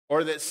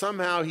 or that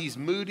somehow he's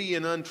moody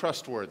and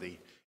untrustworthy.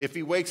 If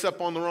he wakes up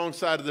on the wrong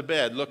side of the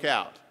bed, look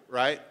out,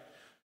 right?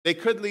 They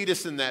could lead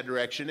us in that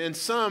direction. And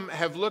some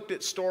have looked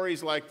at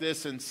stories like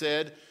this and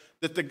said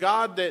that the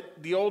God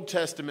that the Old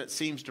Testament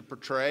seems to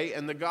portray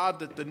and the God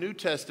that the New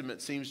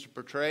Testament seems to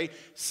portray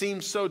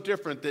seems so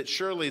different that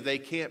surely they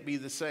can't be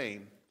the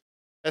same.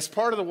 That's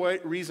part of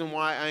the reason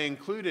why I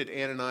included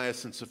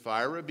Ananias and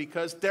Sapphira,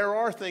 because there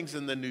are things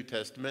in the New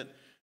Testament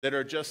that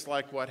are just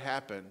like what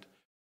happened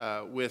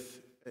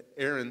with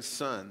Aaron's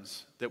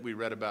sons that we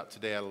read about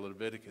today out of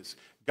Leviticus.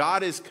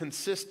 God is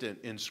consistent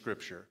in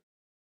Scripture.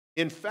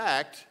 In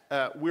fact,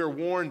 we're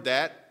warned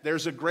that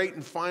there's a great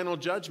and final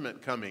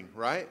judgment coming,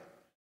 right?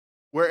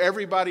 Where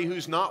everybody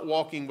who's not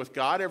walking with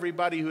God,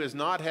 everybody who has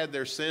not had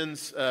their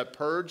sins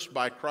purged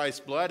by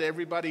Christ's blood,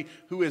 everybody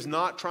who is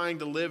not trying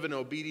to live in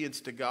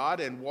obedience to God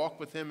and walk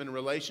with Him in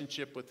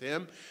relationship with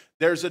Him,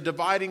 there's a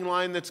dividing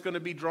line that's going to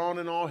be drawn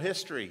in all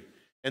history.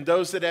 And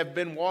those that have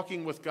been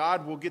walking with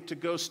God will get to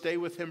go stay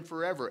with Him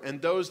forever.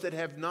 And those that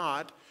have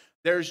not,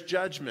 there's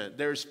judgment,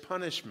 there's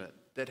punishment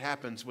that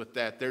happens with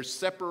that. There's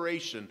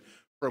separation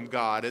from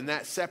God, and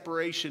that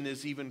separation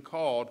is even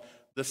called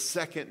the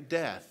second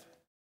death.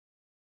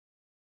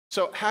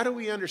 So how do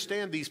we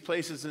understand these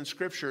places in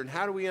Scripture, and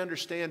how do we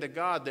understand a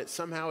God that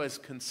somehow is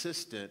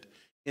consistent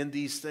in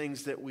these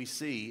things that we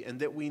see and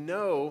that we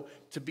know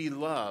to be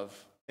love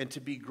and to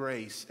be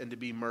grace and to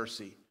be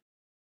mercy?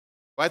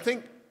 Well, I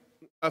think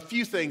a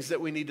few things that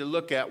we need to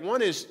look at.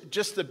 One is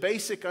just the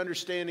basic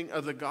understanding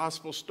of the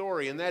gospel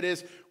story, and that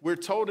is we're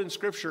told in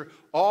Scripture,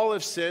 all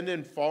have sinned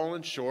and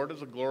fallen short of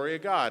the glory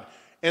of God.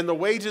 And the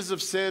wages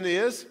of sin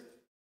is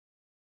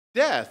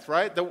death,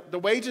 right? The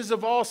wages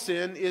of all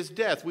sin is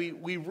death.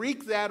 We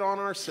wreak that on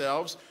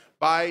ourselves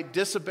by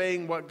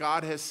disobeying what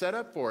God has set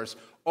up for us.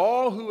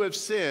 All who have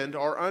sinned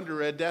are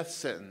under a death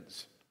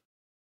sentence.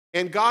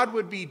 And God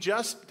would be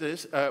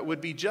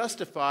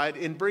justified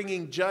in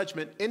bringing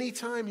judgment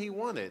anytime He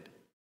wanted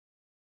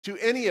to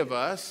any of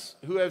us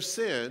who have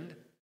sinned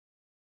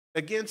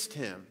against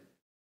Him.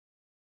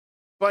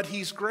 But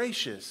He's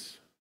gracious.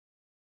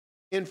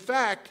 In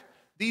fact,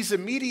 these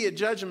immediate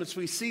judgments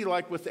we see,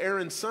 like with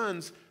Aaron's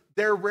sons,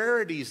 they're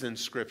rarities in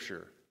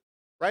Scripture,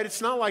 right? It's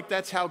not like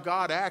that's how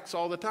God acts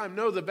all the time.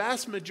 No, the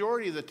vast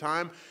majority of the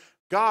time,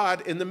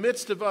 God, in the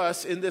midst of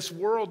us, in this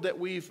world that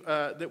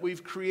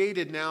we've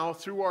created now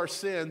through our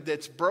sin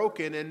that's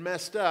broken and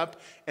messed up,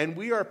 and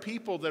we are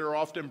people that are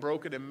often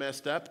broken and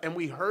messed up, and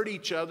we hurt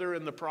each other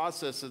in the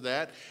process of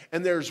that,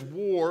 and there's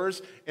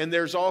wars, and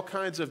there's all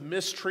kinds of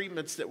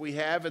mistreatments that we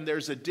have, and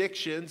there's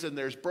addictions, and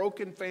there's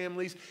broken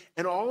families,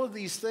 and all of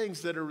these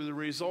things that are the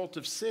result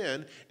of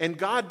sin, and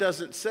God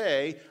doesn't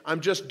say, I'm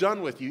just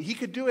done with you. He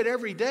could do it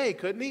every day,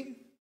 couldn't He?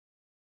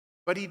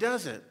 But He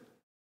doesn't.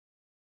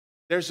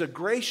 There's a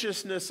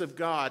graciousness of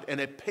God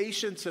and a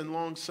patience and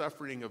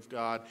long-suffering of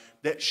God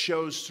that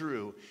shows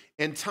through.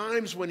 And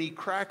times when He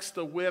cracks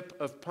the whip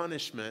of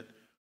punishment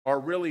are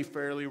really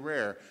fairly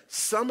rare.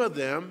 Some of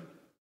them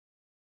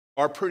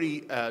are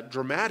pretty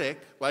dramatic,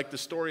 like the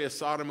story of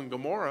Sodom and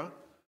Gomorrah,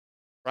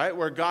 right?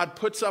 Where God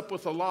puts up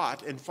with a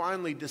lot and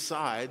finally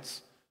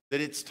decides that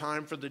it's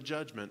time for the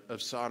judgment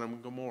of Sodom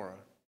and Gomorrah.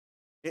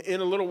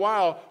 In a little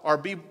while, our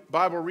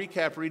Bible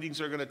recap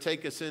readings are going to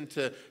take us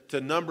into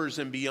Numbers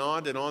and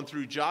beyond and on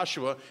through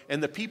Joshua.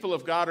 And the people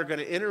of God are going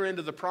to enter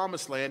into the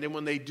promised land. And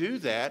when they do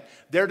that,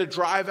 they're to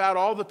drive out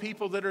all the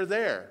people that are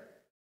there.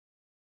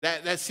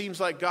 That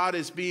seems like God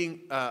is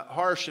being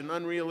harsh and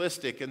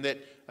unrealistic, and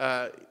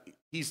that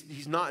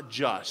he's not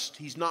just.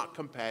 He's not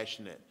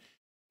compassionate.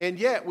 And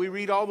yet, we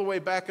read all the way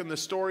back in the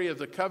story of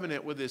the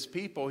covenant with his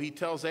people. He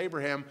tells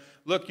Abraham,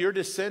 look, your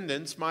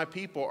descendants, my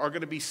people, are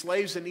going to be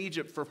slaves in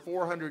Egypt for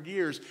 400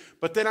 years,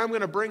 but then I'm going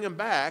to bring them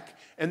back,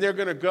 and they're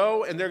going to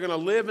go and they're going to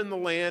live in the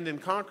land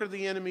and conquer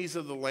the enemies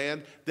of the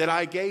land that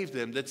I gave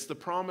them. That's the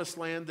promised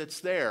land that's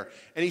there.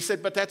 And he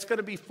said, but that's going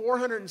to be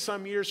 400 and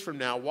some years from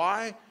now.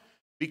 Why?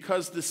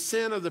 Because the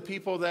sin of the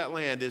people of that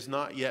land is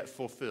not yet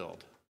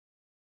fulfilled.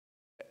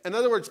 In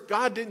other words,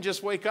 God didn't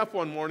just wake up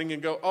one morning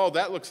and go, oh,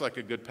 that looks like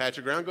a good patch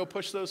of ground, go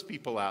push those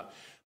people out.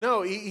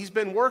 No, he's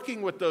been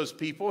working with those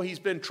people. He's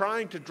been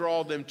trying to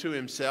draw them to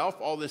himself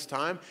all this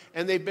time,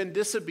 and they've been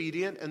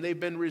disobedient and they've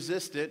been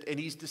resistant, and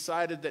he's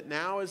decided that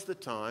now is the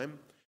time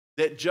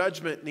that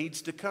judgment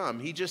needs to come.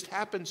 He just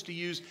happens to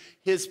use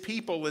his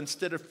people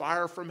instead of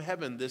fire from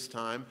heaven this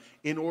time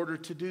in order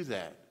to do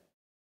that.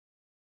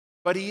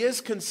 But he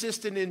is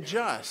consistent and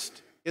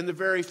just in the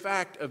very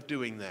fact of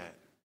doing that.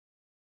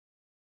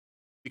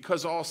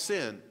 Because all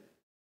sin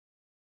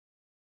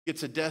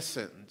gets a death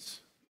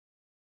sentence.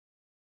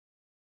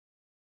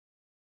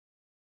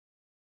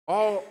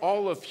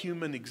 All of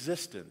human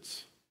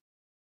existence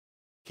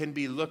can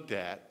be looked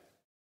at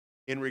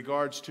in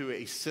regards to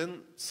a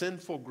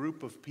sinful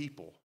group of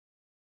people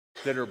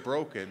that are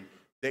broken,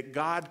 that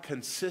God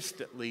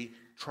consistently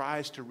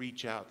tries to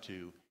reach out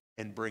to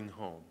and bring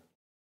home.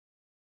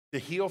 To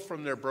heal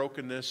from their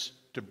brokenness,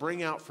 to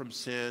bring out from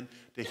sin,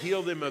 to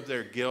heal them of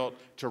their guilt,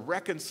 to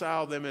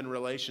reconcile them in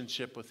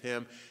relationship with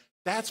him.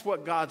 That's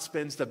what God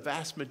spends the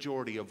vast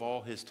majority of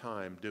all his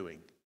time doing.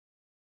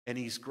 And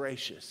he's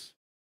gracious.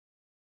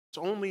 It's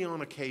only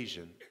on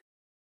occasion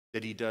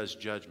that he does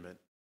judgment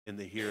in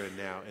the here and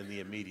now, in the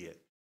immediate.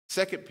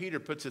 2 Peter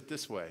puts it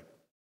this way.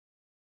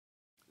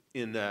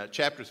 In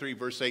chapter 3,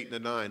 verse 8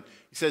 and 9,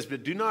 he says,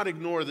 but do not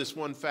ignore this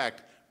one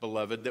fact,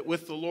 beloved, that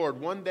with the Lord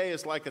 1 day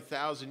is like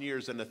 1,000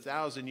 years, and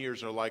 1,000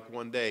 years are like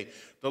 1 day.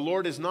 The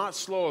Lord is not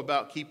slow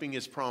about keeping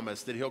his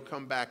promise that he'll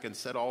come back and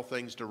set all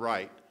things to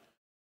right.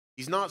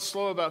 He's not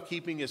slow about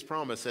keeping his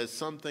promise, as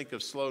some think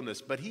of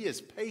slowness, but he is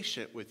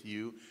patient with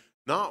you,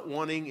 not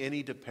wanting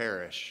any to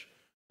perish,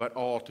 but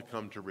all to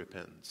come to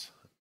repentance.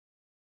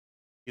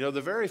 You know,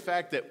 the very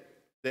fact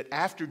that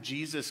after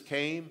Jesus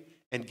came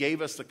and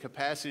gave us the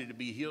capacity to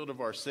be healed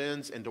of our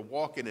sins and to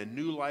walk in a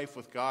new life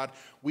with God,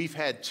 we've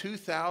had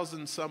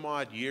 2,000 some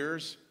odd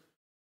years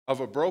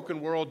of a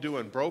broken world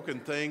doing broken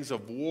things,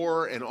 of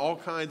war and all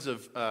kinds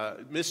of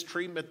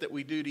mistreatment that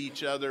we do to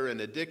each other and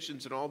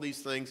addictions and all these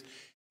things.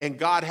 And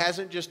God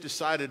hasn't just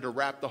decided to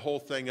wrap the whole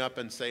thing up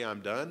and say,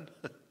 I'm done.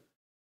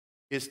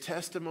 His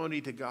testimony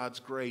to God's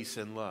grace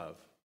and love.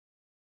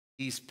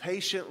 He's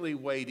patiently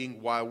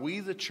waiting while we,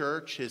 the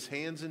church, his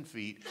hands and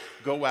feet,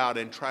 go out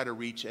and try to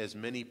reach as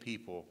many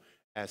people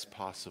as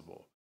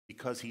possible,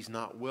 because he's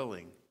not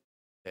willing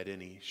that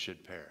any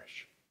should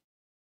perish.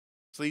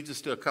 This leads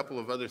us to a couple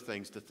of other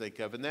things to think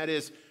of, and that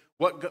is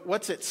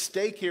what's at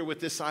stake here with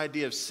this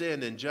idea of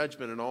sin and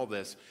judgment and all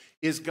this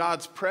is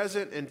God's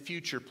present and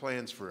future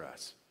plans for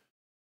us.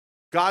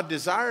 God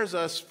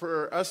desires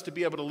for us to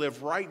be able to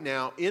live right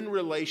now in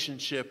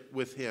relationship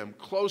with him,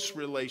 close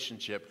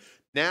relationship,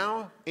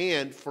 now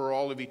and for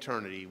all of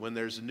eternity, when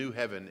there's a new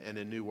heaven and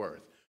a new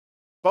earth.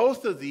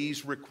 Both of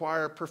these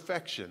require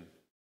perfection,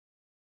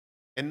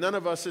 and none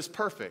of us is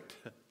perfect.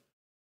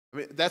 I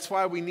mean, that's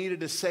why we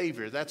needed a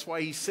Savior. That's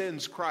why he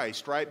sends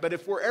Christ, right? But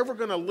if we're ever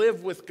going to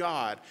live with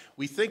God,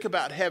 we think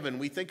about heaven.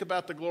 We think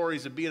about the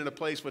glories of being in a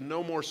place with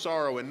no more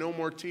sorrow and no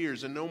more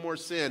tears and no more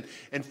sin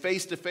and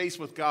face to face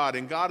with God.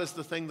 And God is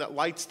the thing that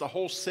lights the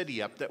whole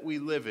city up that we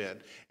live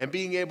in. And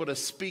being able to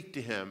speak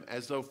to him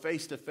as though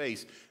face to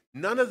face.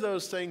 None of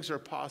those things are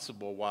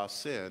possible while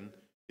sin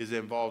is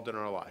involved in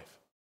our life.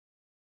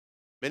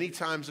 Many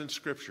times in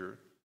Scripture,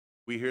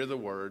 we hear the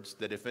words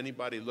that if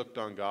anybody looked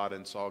on God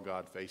and saw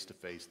God face to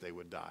face, they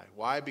would die.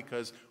 Why?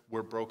 Because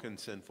we're broken,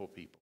 sinful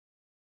people.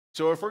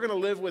 So if we're going to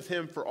live with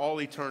him for all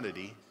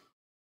eternity,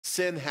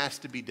 sin has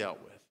to be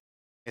dealt with.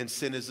 And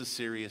sin is a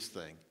serious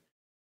thing.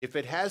 If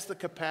it has the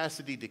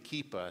capacity to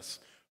keep us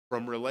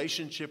from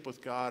relationship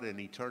with God and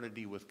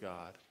eternity with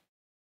God,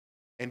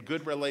 and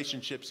good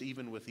relationships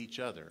even with each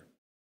other,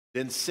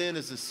 then sin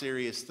is a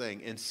serious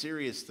thing, and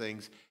serious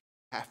things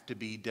have to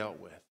be dealt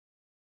with.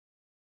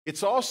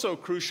 It's also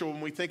crucial when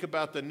we think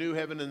about the new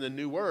heaven and the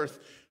new earth,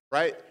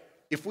 right?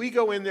 If we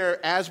go in there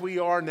as we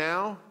are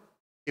now,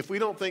 if we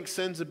don't think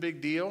sin's a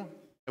big deal,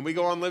 and we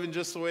go on living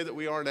just the way that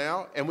we are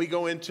now, and we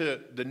go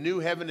into the new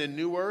heaven and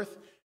new earth,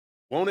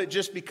 won't it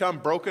just become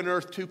broken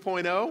earth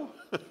 2.0?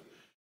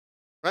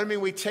 Right? I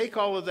mean, we take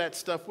all of that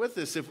stuff with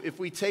us. If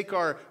we take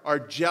our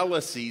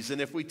jealousies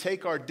and if we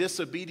take our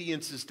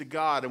disobediences to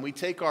God and we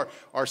take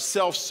our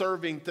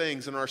self-serving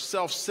things and our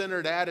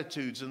self-centered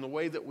attitudes and the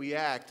way that we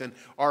act and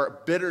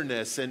our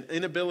bitterness and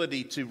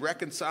inability to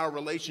reconcile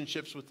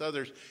relationships with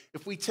others,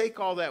 if we take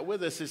all that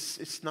with us,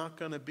 it's not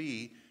going to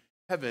be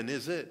heaven,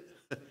 is it?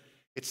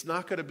 It's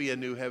not going to be a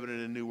new heaven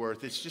and a new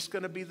earth. It's just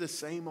going to be the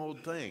same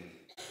old thing.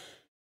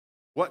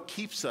 What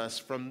keeps us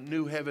from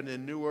new heaven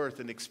and new earth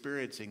and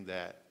experiencing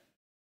that?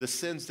 The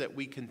sins that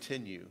we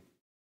continue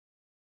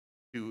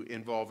to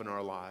involve in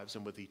our lives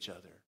and with each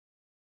other.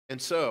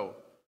 And so,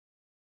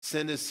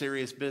 sin is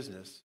serious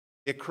business.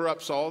 It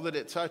corrupts all that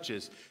it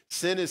touches.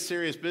 Sin is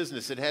serious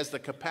business. It has the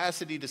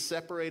capacity to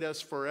separate us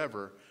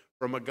forever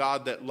from a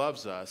God that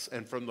loves us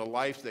and from the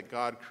life that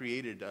God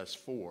created us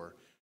for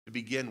to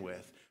begin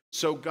with.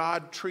 So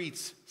God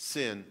treats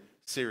sin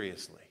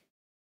seriously.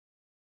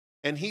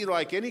 And he,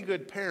 like any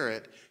good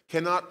parent,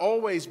 cannot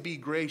always be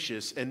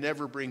gracious and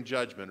never bring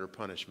judgment or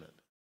punishment.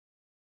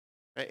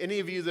 Any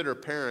of you that are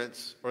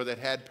parents or that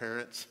had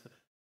parents,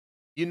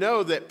 you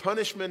know that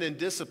punishment and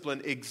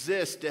discipline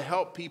exist to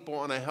help people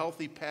on a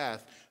healthy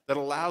path that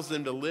allows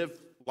them to live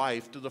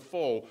life to the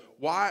full.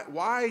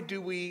 Why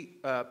do we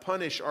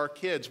punish our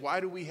kids?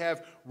 Why do we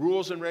have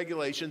rules and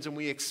regulations and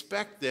we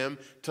expect them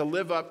to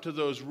live up to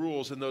those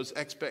rules and those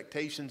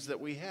expectations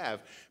that we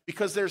have?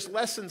 Because there's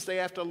lessons they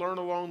have to learn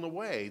along the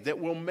way that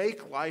will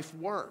make life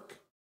work.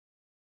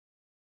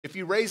 If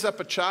you raise up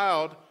a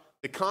child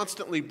that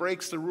constantly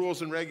breaks the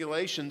rules and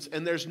regulations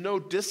and there's no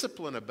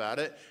discipline about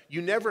it,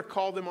 you never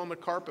call them on the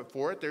carpet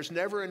for it, there's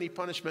never any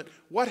punishment,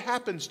 what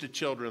happens to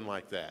children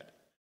like that?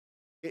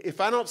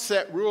 If I don't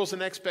set rules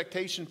and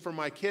expectations for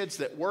my kids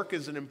that work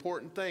is an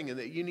important thing and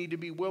that you need to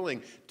be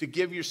willing to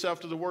give yourself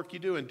to the work you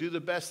do and do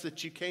the best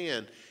that you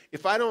can,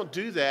 if I don't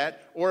do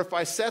that, or if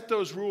I set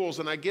those rules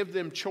and I give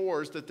them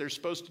chores that they're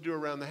supposed to do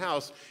around the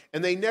house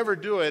and they never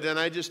do it and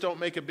I just don't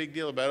make a big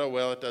deal about it, oh,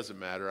 well, it doesn't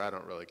matter, I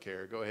don't really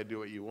care, go ahead, do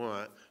what you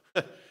want,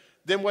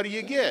 then what do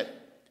you get?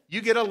 You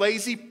get a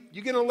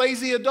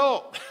lazy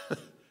adult,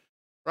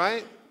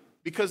 right?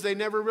 Because they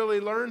never really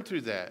learn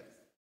through that.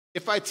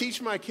 If I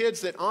teach my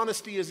kids that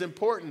honesty is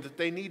important, that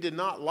they need to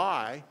not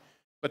lie,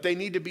 but they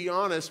need to be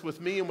honest with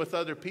me and with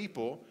other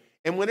people,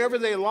 and whenever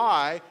they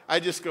lie,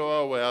 I just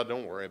go, oh, well,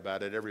 don't worry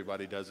about it.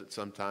 Everybody does it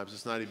sometimes.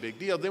 It's not a big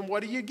deal. Then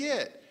what do you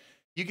get?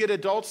 You get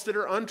adults that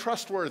are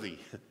untrustworthy,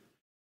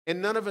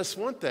 and none of us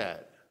want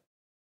that,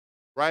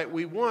 right?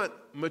 We want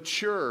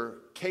mature,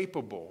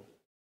 capable,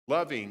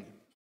 loving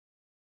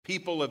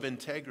people of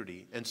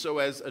integrity. And so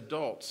as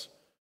adults,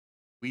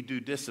 we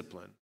do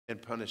discipline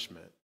and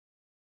punishment.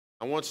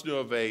 I once knew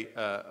of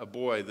a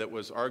boy that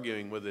was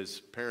arguing with his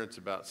parents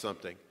about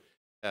something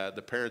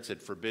the parents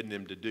had forbidden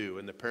him to do.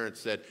 And the parents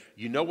said,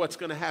 you know what's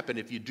going to happen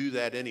if you do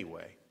that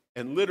anyway?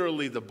 And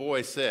literally the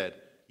boy said,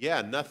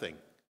 yeah, nothing.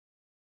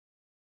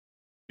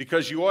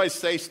 Because you always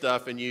say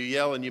stuff and you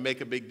yell and you make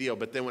a big deal,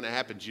 but then when it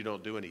happens, you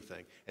don't do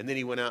anything. And then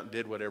he went out and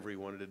did whatever he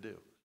wanted to do.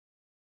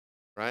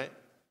 Right?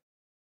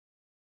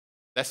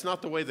 That's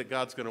not the way that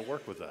God's going to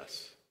work with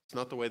us. It's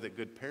not the way that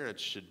good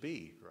parents should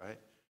be, right?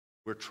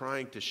 We're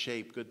trying to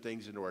shape good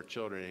things into our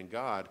children, and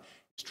God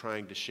is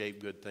trying to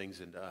shape good things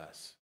into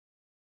us.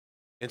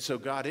 And so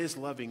God is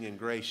loving and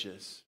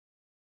gracious,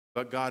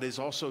 but God is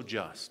also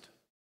just.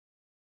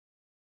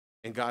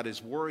 And God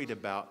is worried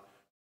about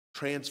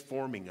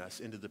transforming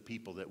us into the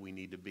people that we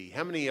need to be.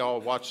 How many of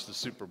y'all watched the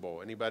Super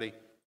Bowl? Anybody?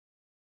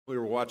 We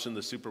were watching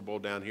the Super Bowl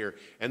down here,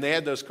 and they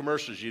had those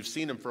commercials. You've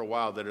seen them for a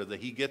while that are the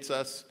He Gets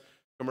Us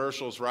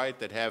commercials, right,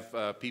 that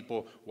have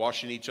people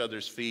washing each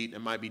other's feet. It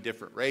might be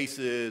different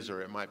races,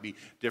 or it might be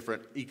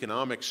different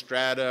economic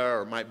strata,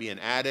 or it might be an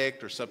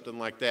addict or something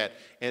like that,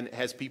 and it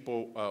has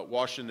people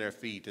washing their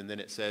feet, and then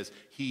it says,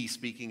 he,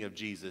 speaking of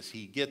Jesus,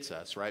 he gets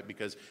us, right,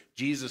 because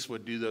Jesus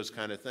would do those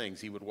kind of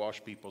things. He would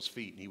wash people's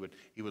feet, and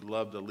he would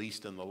love the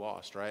least and the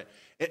lost, right,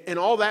 and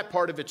all that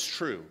part of it's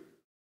true,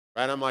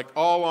 right? I'm like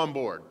all on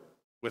board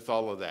with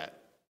all of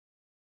that.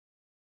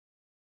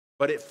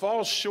 But it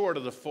falls short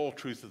of the full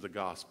truth of the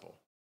gospel,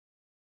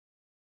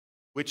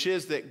 which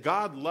is that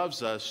God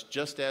loves us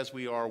just as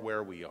we are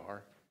where we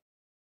are,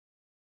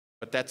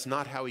 but that's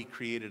not how he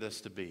created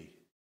us to be.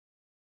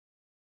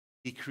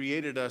 He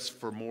created us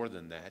for more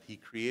than that. He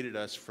created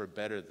us for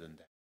better than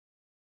that.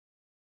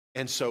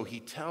 And so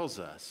he tells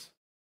us,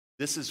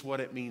 this is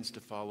what it means to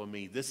follow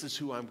me. This is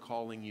who I'm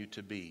calling you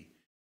to be.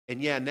 And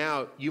yeah,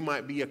 now you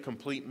might be a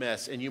complete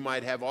mess, and you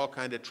might have all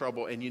kind of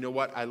trouble, and you know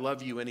what? I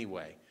love you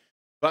anyway.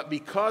 But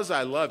because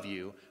I love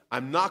you,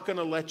 I'm not going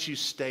to let you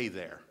stay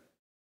there.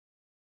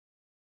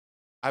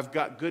 I've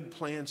got good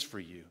plans for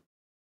you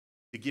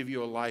to give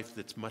you a life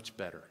that's much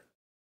better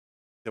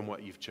than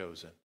what you've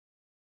chosen.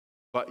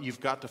 But you've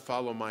got to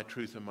follow my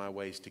truth and my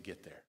ways to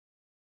get there,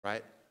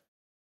 right?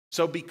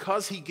 So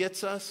because he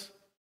gets us,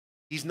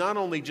 he's not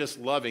only just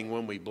loving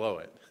when we blow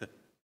it,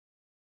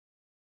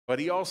 but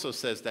he also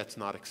says that's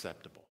not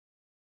acceptable.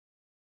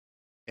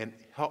 And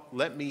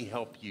let me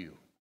help you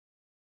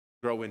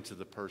grow into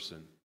the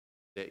person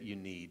that you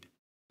need to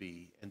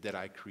be and that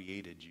I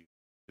created you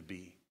to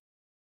be.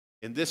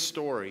 In this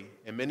story,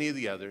 and many of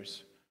the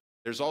others,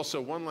 there's also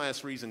one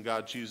last reason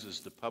God chooses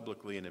to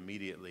publicly and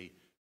immediately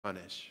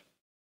punish.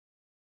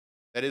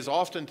 That is,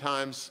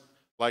 oftentimes,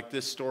 like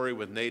this story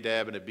with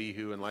Nadab and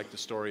Abihu, and like the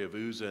story of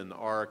Uzzah and the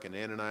ark, and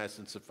Ananias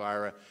and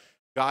Sapphira,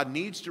 God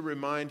needs to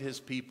remind his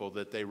people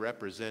that they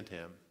represent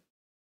him.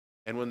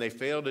 And when they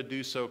fail to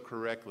do so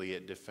correctly,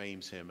 it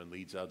defames him and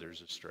leads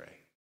others astray.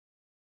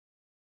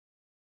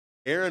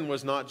 Aaron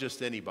was not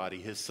just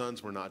anybody. His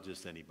sons were not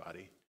just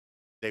anybody.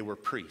 They were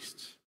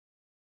priests.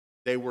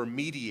 They were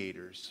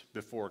mediators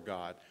before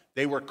God.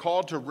 They were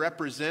called to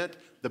represent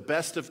the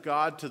best of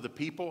God to the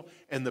people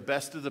and the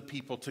best of the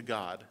people to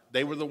God.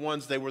 They were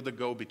the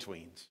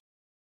go-betweens.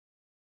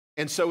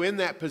 And so in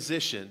that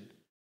position,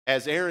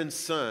 as Aaron's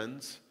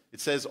sons, it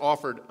says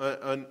offered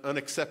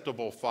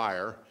unacceptable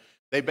fire,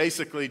 they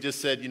basically just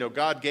said,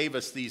 God gave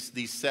us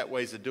these set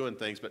ways of doing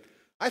things, but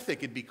I think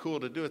it'd be cool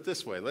to do it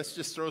this way. Let's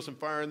just throw some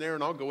fire in there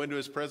and I'll go into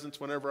his presence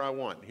whenever I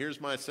want. Here's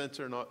my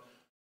censer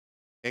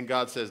and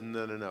God says,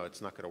 no,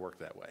 it's not going to work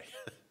that way.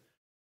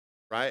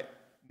 Right?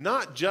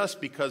 Not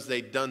just because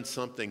they'd done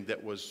something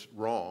that was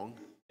wrong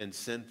and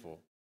sinful,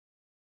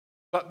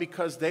 but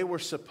because they were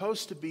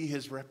supposed to be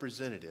his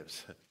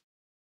representatives,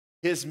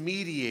 his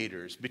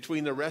mediators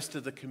between the rest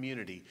of the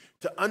community,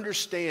 to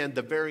understand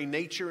the very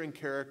nature and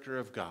character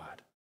of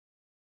God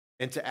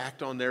and to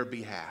act on their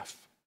behalf.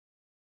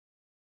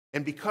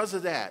 And because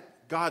of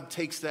that, God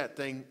takes that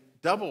thing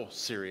double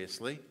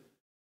seriously.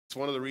 It's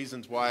one of the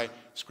reasons why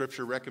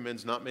Scripture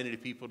recommends not many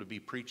people to be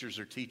preachers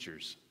or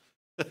teachers.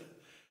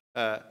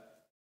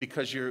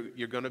 Because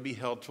you're going to be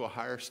held to a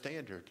higher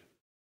standard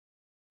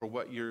for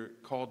what you're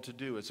called to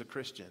do as a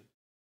Christian.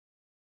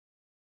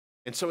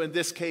 And so in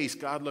this case,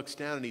 God looks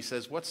down and he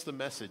says, what's the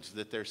message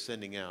that they're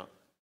sending out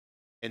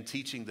and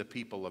teaching the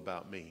people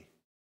about me?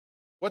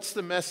 What's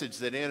the message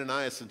that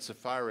Ananias and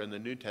Sapphira in the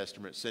New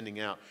Testament sending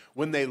out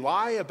when they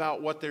lie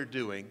about what they're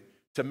doing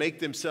to make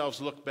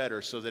themselves look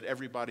better so that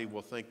everybody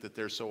will think that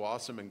they're so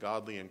awesome and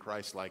godly and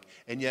Christ-like,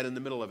 and yet in the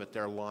middle of it,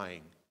 they're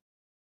lying?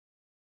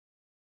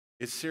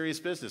 It's serious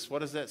business. What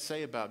does that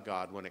say about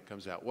God when it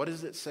comes out? What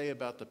does it say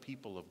about the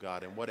people of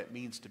God and what it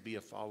means to be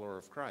a follower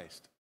of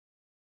Christ?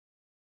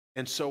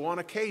 And so on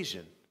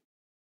occasion,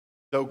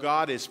 though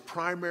God is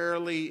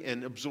primarily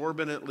and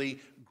absorbently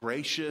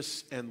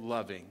gracious and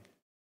loving,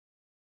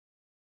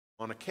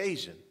 on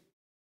occasion,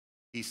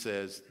 he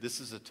says, this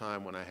is a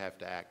time when I have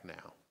to act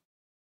now,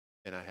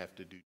 and I have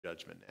to do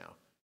judgment now,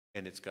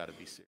 and it's got to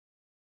be serious.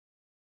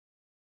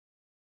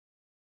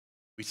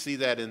 We see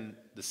that in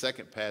the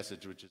second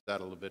passage, which is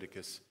out of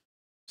Leviticus,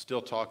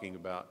 still talking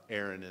about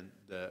Aaron and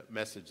the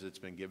message that's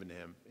been given to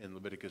him in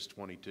Leviticus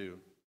 22.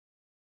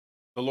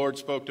 The Lord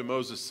spoke to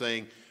Moses,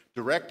 saying,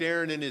 direct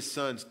Aaron and his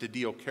sons to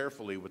deal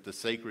carefully with the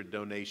sacred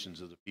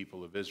donations of the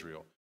people of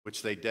Israel,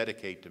 which they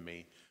dedicate to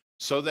me,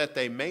 so that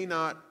they may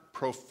not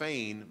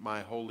profane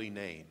my holy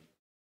name.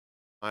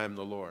 I am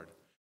the Lord.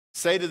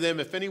 Say to them,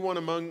 if anyone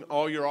among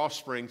all your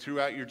offspring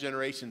throughout your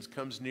generations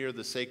comes near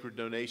the sacred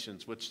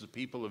donations which the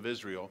people of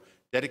Israel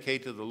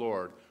dedicate to the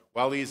Lord,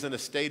 while he is in a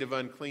state of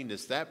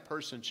uncleanness, that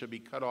person shall be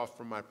cut off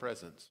from my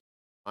presence.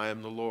 I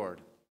am the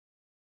Lord.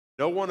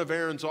 No one of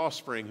Aaron's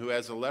offspring who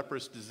has a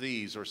leprous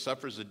disease or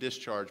suffers a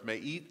discharge may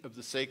eat of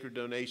the sacred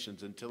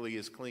donations until he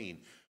is clean.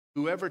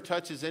 Whoever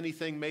touches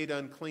anything made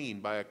unclean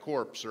by a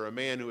corpse or a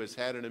man who has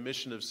had an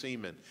emission of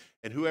semen,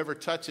 and whoever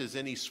touches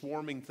any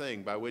swarming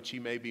thing by which he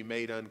may be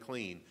made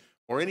unclean,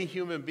 or any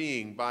human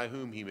being by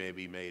whom he may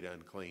be made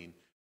unclean,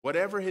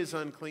 whatever his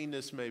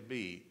uncleanness may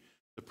be,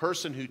 the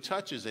person who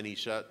touches any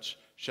such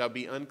shall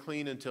be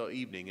unclean until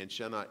evening, and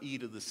shall not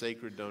eat of the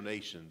sacred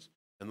donations,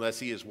 unless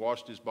he has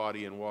washed his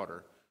body in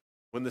water.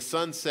 When the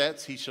sun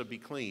sets, he shall be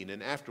clean,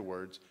 and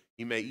afterwards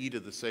he may eat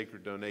of the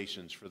sacred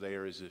donations, for they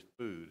are his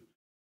food.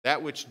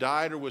 That which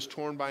died or was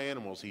torn by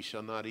animals he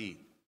shall not eat,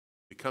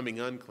 becoming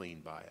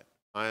unclean by it.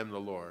 I am the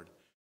Lord.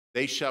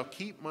 They shall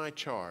keep my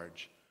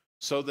charge,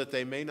 so that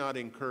they may not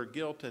incur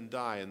guilt and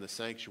die in the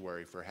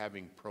sanctuary for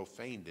having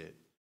profaned it.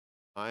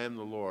 I am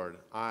the Lord.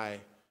 I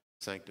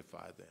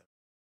sanctify them.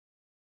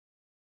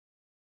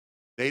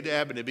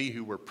 Nadab and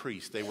Abihu were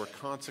priests. They were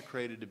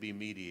consecrated to be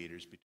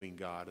mediators between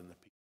God and the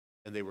people,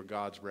 and they were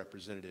God's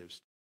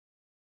representatives.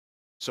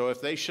 So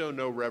if they show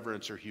no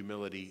reverence or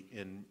humility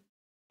in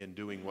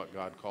doing what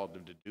God called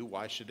them to do,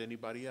 why should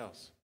anybody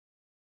else?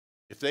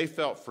 If they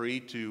felt free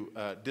to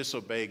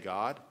disobey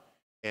God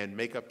and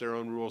make up their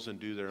own rules and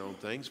do their own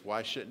things,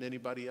 why shouldn't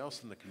anybody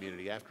else in the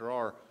community? After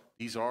all,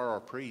 these are our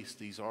priests,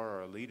 these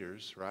are our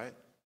leaders, right?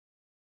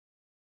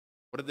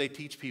 What did they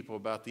teach people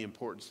about the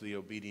importance of the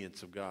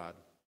obedience of God?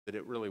 That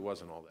it really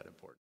wasn't all that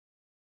important.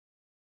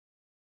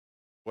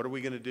 What are we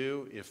going to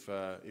do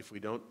if we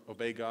don't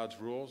obey God's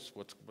rules?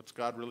 What's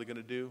God really going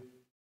to do?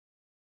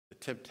 The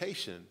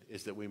temptation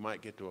is that we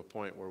might get to a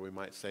point where we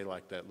might say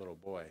like that little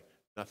boy,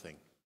 nothing.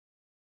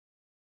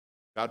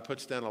 God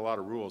puts down a lot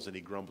of rules and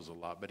he grumbles a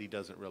lot, but he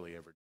doesn't really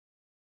ever.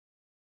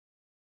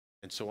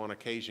 And so on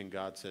occasion,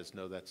 God says,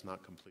 no, that's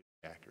not completely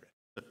accurate.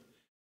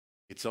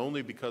 It's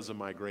only because of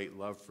my great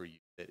love for you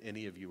that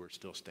any of you are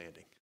still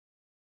standing.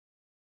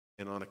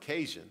 And on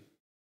occasion,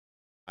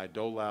 I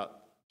dole out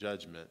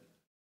judgment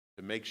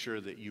to make sure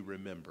that you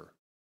remember.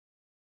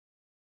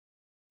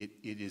 It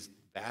is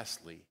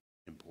vastly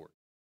important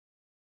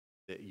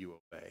that you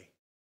obey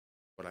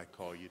what I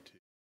call you to.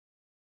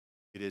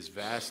 It is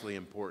vastly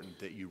important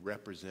that you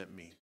represent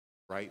me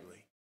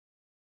rightly.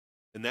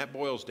 And that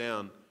boils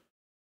down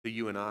to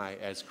you and I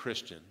as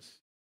Christians.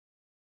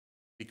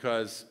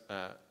 Because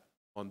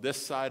on this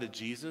side of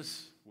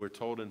Jesus, we're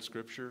told in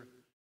Scripture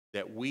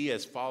that we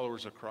as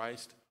followers of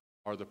Christ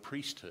are the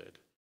priesthood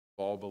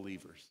of all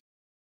believers.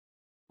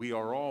 We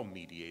are all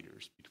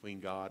mediators between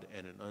God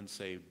and an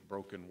unsaved,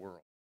 broken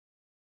world.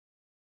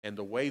 And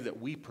the way that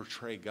we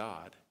portray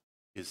God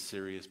is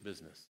serious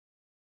business.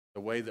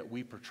 The way that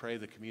we portray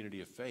the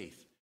community of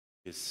faith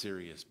is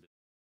serious business.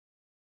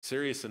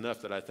 Serious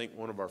enough that I think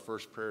one of our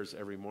first prayers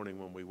every morning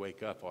when we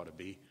wake up ought to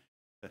be,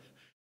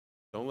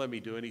 don't let me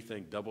do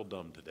anything double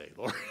dumb today,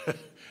 Lord,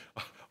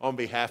 on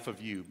behalf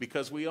of you.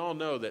 Because we all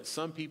know that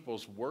some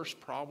people's worst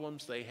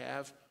problems they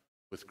have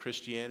with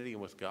Christianity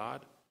and with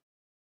God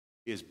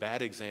is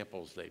bad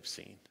examples they've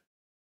seen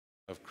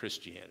of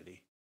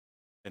Christianity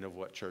and of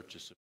what church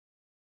is supposed to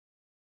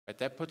be. Right?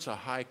 That puts a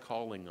high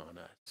calling on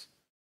us,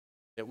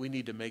 that we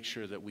need to make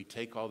sure that we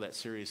take all that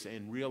seriously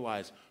and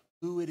realize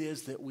who it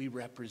is that we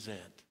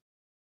represent,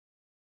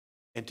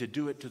 and to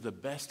do it to the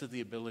best of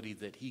the ability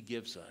that he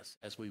gives us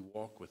as we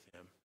walk with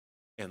him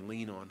and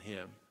lean on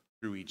him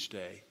through each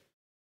day.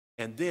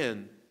 And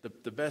then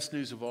the best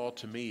news of all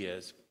to me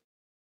is,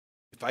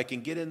 if I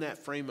can get in that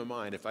frame of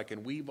mind, if I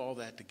can weave all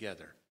that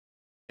together,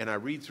 and I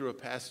read through a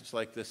passage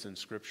like this in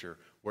Scripture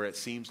where it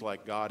seems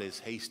like God is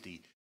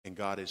hasty and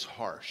God is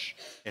harsh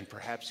and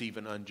perhaps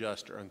even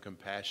unjust or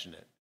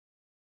uncompassionate,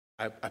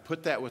 I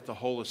put that with the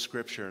whole of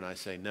Scripture and I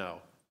say,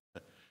 no,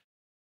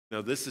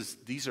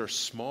 these are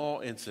small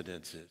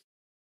incidences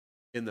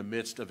in the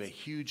midst of a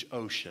huge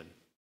ocean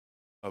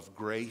of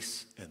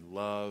grace and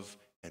love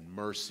and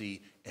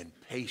mercy and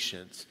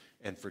patience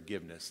and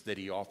forgiveness that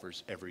he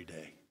offers every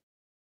day.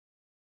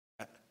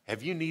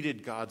 Have you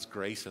needed God's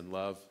grace and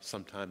love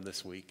sometime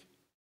this week?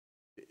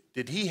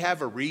 Did he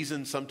have a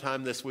reason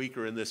sometime this week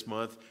or in this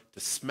month to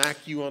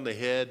smack you on the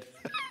head?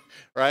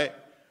 Right?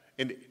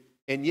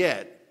 And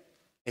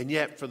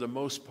yet, for the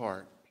most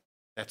part,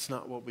 that's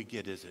not what we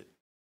get, is it?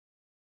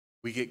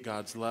 We get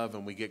God's love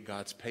and we get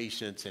God's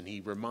patience, and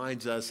he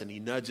reminds us and he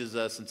nudges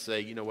us and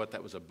say, you know what,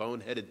 that was a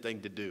boneheaded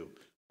thing to do.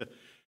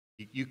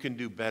 You can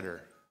do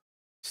better.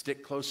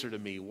 Stick closer to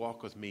me,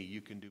 walk with me,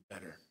 you can do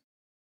better.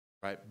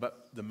 Right?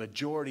 But the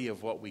majority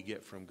of what we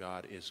get from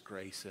God is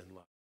grace and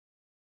love.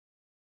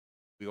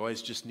 We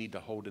always just need to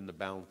hold in the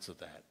balance of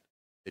that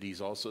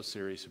he's also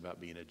serious about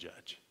being a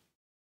judge.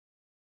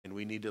 And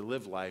we need to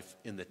live life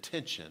in the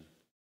tension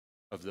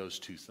of those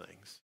two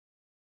things.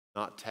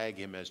 Not tag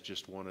him as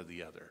just one or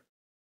the other,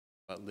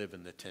 but live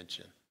in the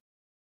tension.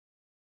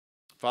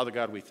 Father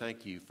God, we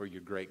thank you for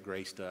your great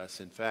grace to us.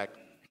 In fact,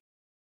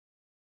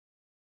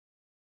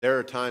 there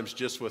are times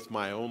just with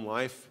my own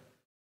life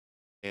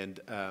and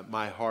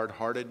my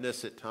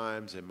hard-heartedness at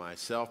times and my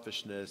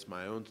selfishness,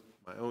 my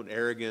own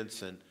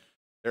arrogance, and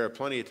there are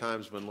plenty of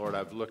times when, Lord,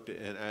 I've looked at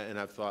and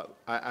I've thought,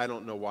 I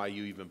don't know why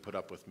you even put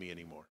up with me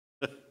anymore.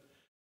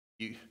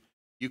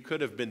 You could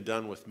have been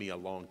done with me a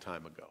long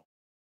time ago.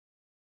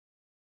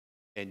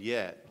 And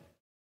yet,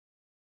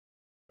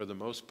 for the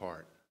most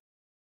part,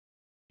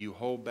 you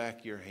hold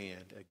back your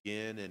hand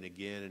again and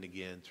again and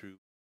again through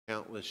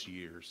countless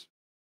years,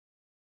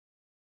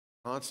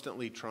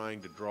 constantly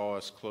trying to draw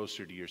us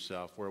closer to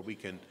yourself, where we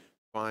can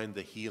find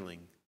the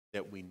healing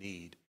that we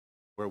need,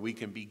 where we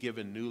can be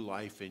given new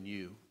life in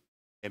you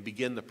and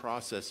begin the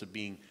process of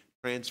being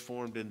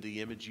transformed into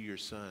the image of your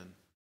Son.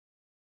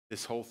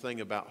 This whole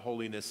thing about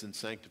holiness and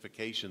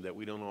sanctification that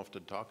we don't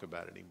often talk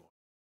about anymore.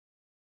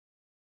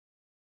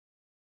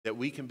 That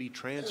we can be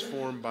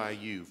transformed by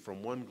you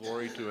from one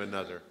glory to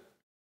another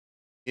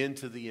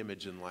into the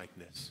image and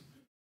likeness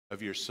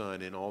of your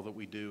Son in all that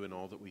we do and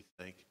all that we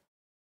think,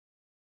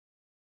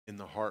 in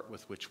the heart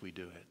with which we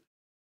do it.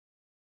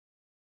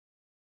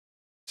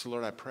 So,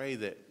 Lord, I pray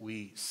that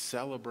we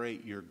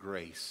celebrate your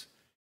grace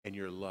and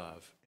your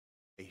love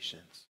and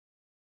patience.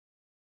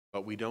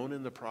 But we don't,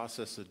 in the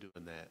process of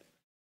doing that,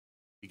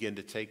 begin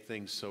to take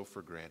things so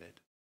for granted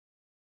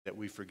that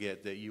we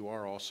forget that you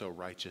are also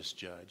righteous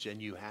judge,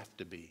 and you have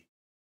to be.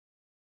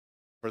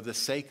 For the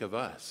sake of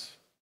us,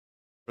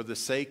 for the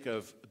sake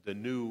of the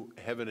new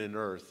heaven and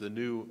earth, the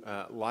new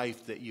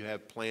life that you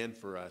have planned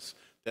for us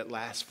that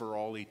lasts for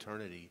all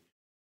eternity,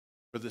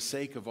 for the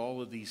sake of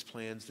all of these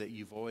plans that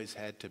you've always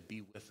had to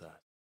be with us,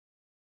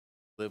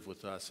 live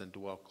with us, and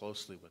dwell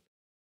closely with us,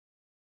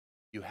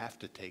 you have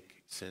to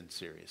take sin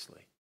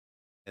seriously.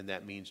 And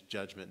that means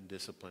judgment and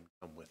discipline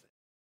come with it.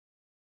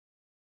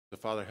 So,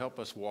 Father, help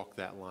us walk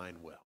that line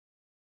well,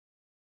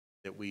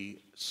 that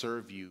we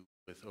serve you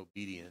with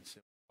obedience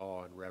and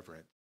awe and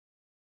reverence,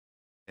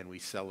 and we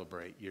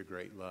celebrate your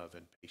great love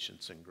and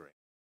patience and grace.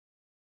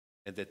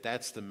 And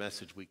that's the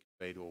message we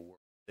convey to a world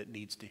that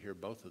needs to hear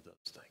both of those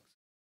things.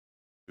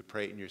 We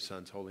pray it in your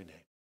Son's holy name.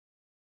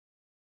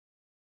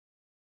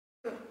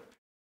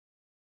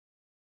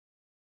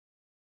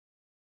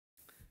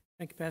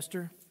 Thank you,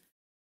 Pastor.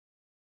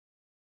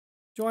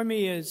 Join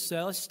me as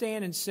let's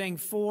stand and sing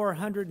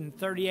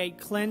 438,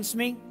 Cleanse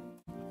Me.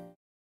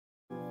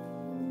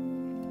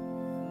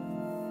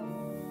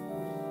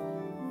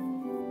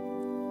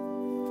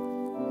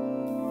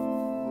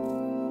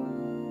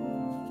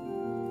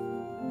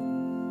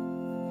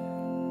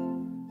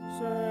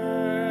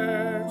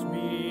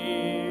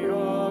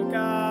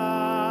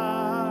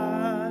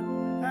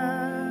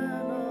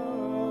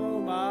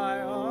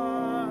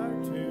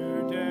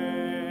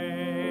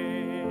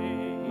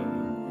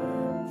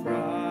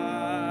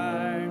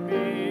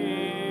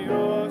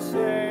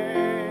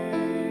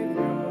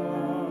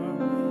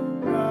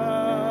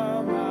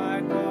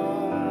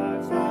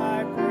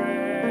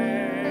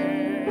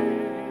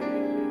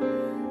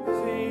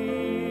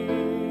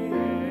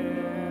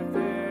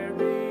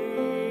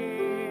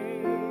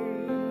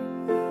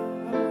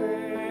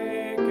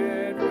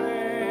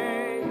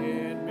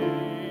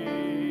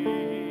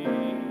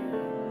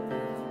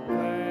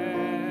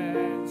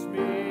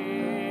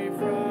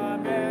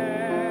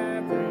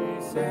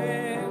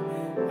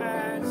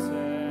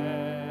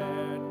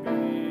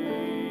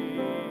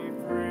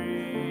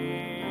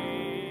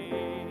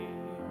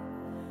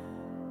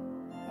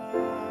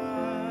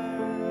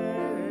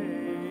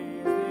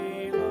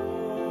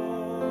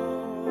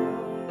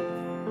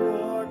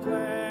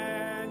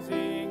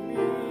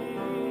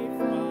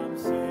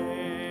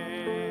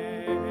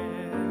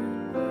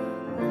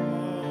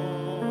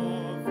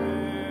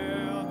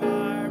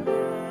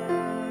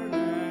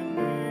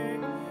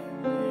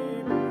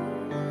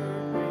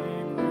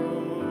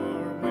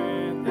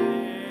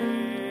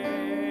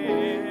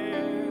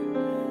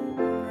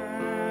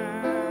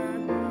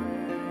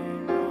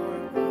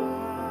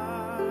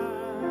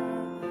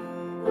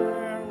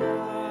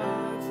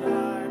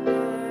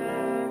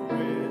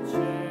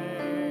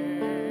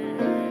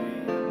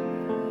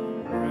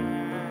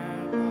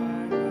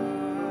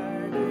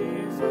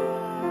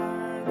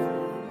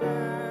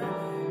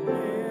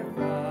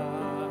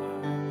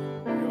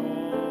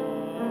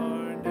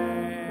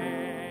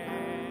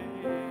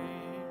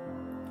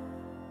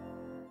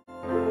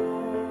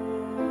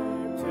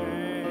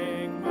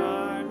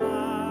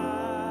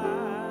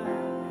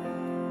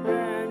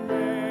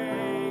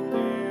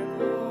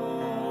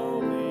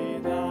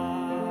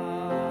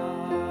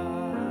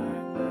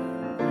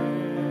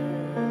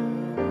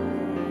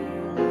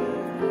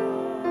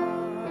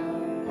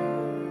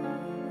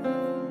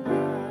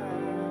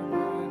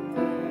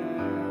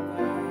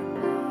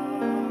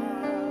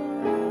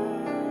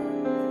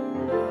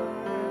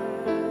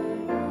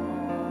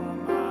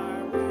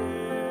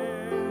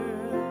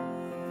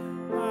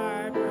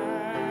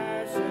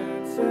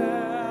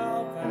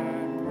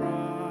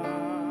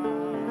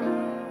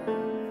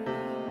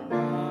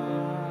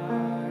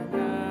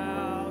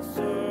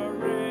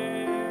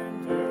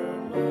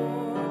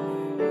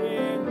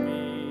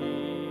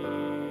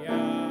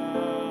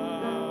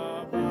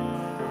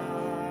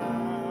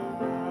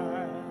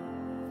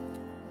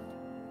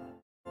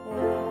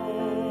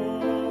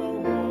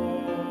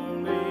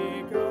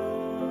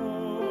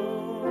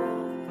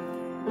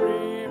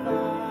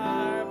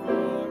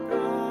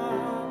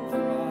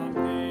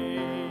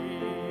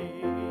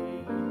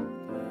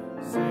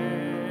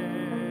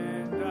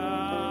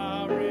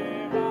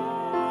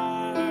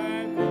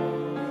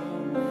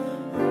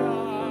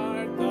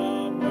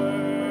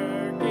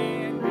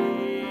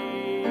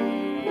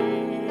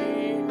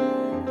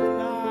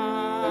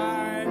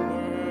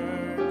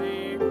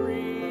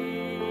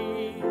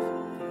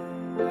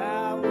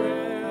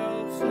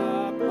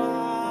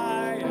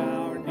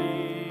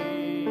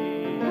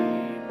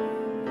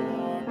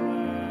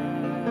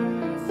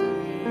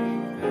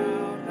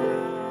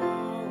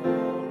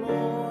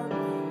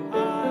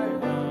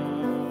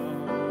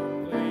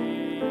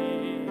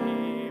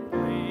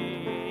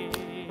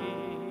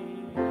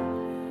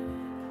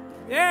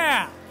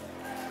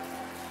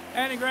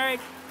 Greg.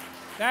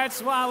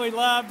 That's why we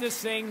love to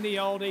sing the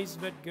oldies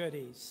but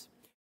goodies.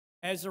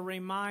 As a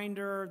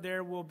reminder,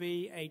 there will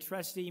be a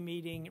trustee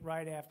meeting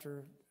right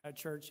after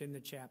church in the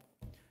chapel.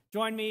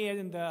 Join me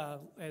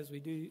as we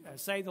do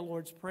say the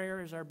Lord's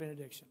Prayer as our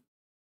benediction.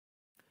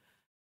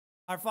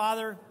 Our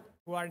Father,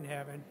 who art in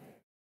heaven,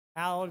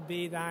 hallowed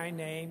be thy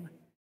name.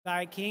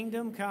 Thy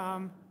kingdom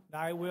come,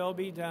 thy will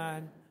be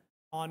done,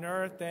 on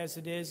earth as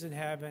it is in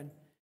heaven.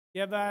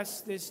 Give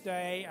us this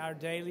day our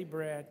daily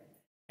bread,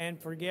 and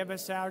forgive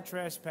us our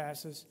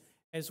trespasses,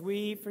 as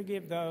we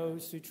forgive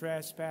those who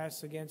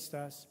trespass against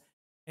us.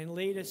 And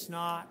lead us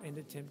not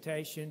into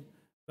temptation,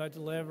 but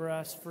deliver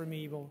us from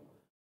evil.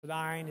 For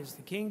thine is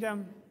the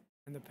kingdom,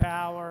 and the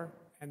power,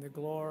 and the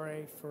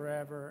glory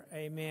forever.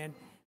 Amen.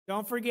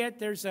 Don't forget,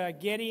 there's a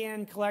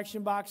Gideon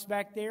collection box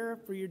back there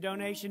for your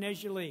donation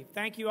as you leave.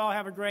 Thank you all.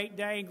 Have a great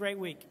day and great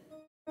week.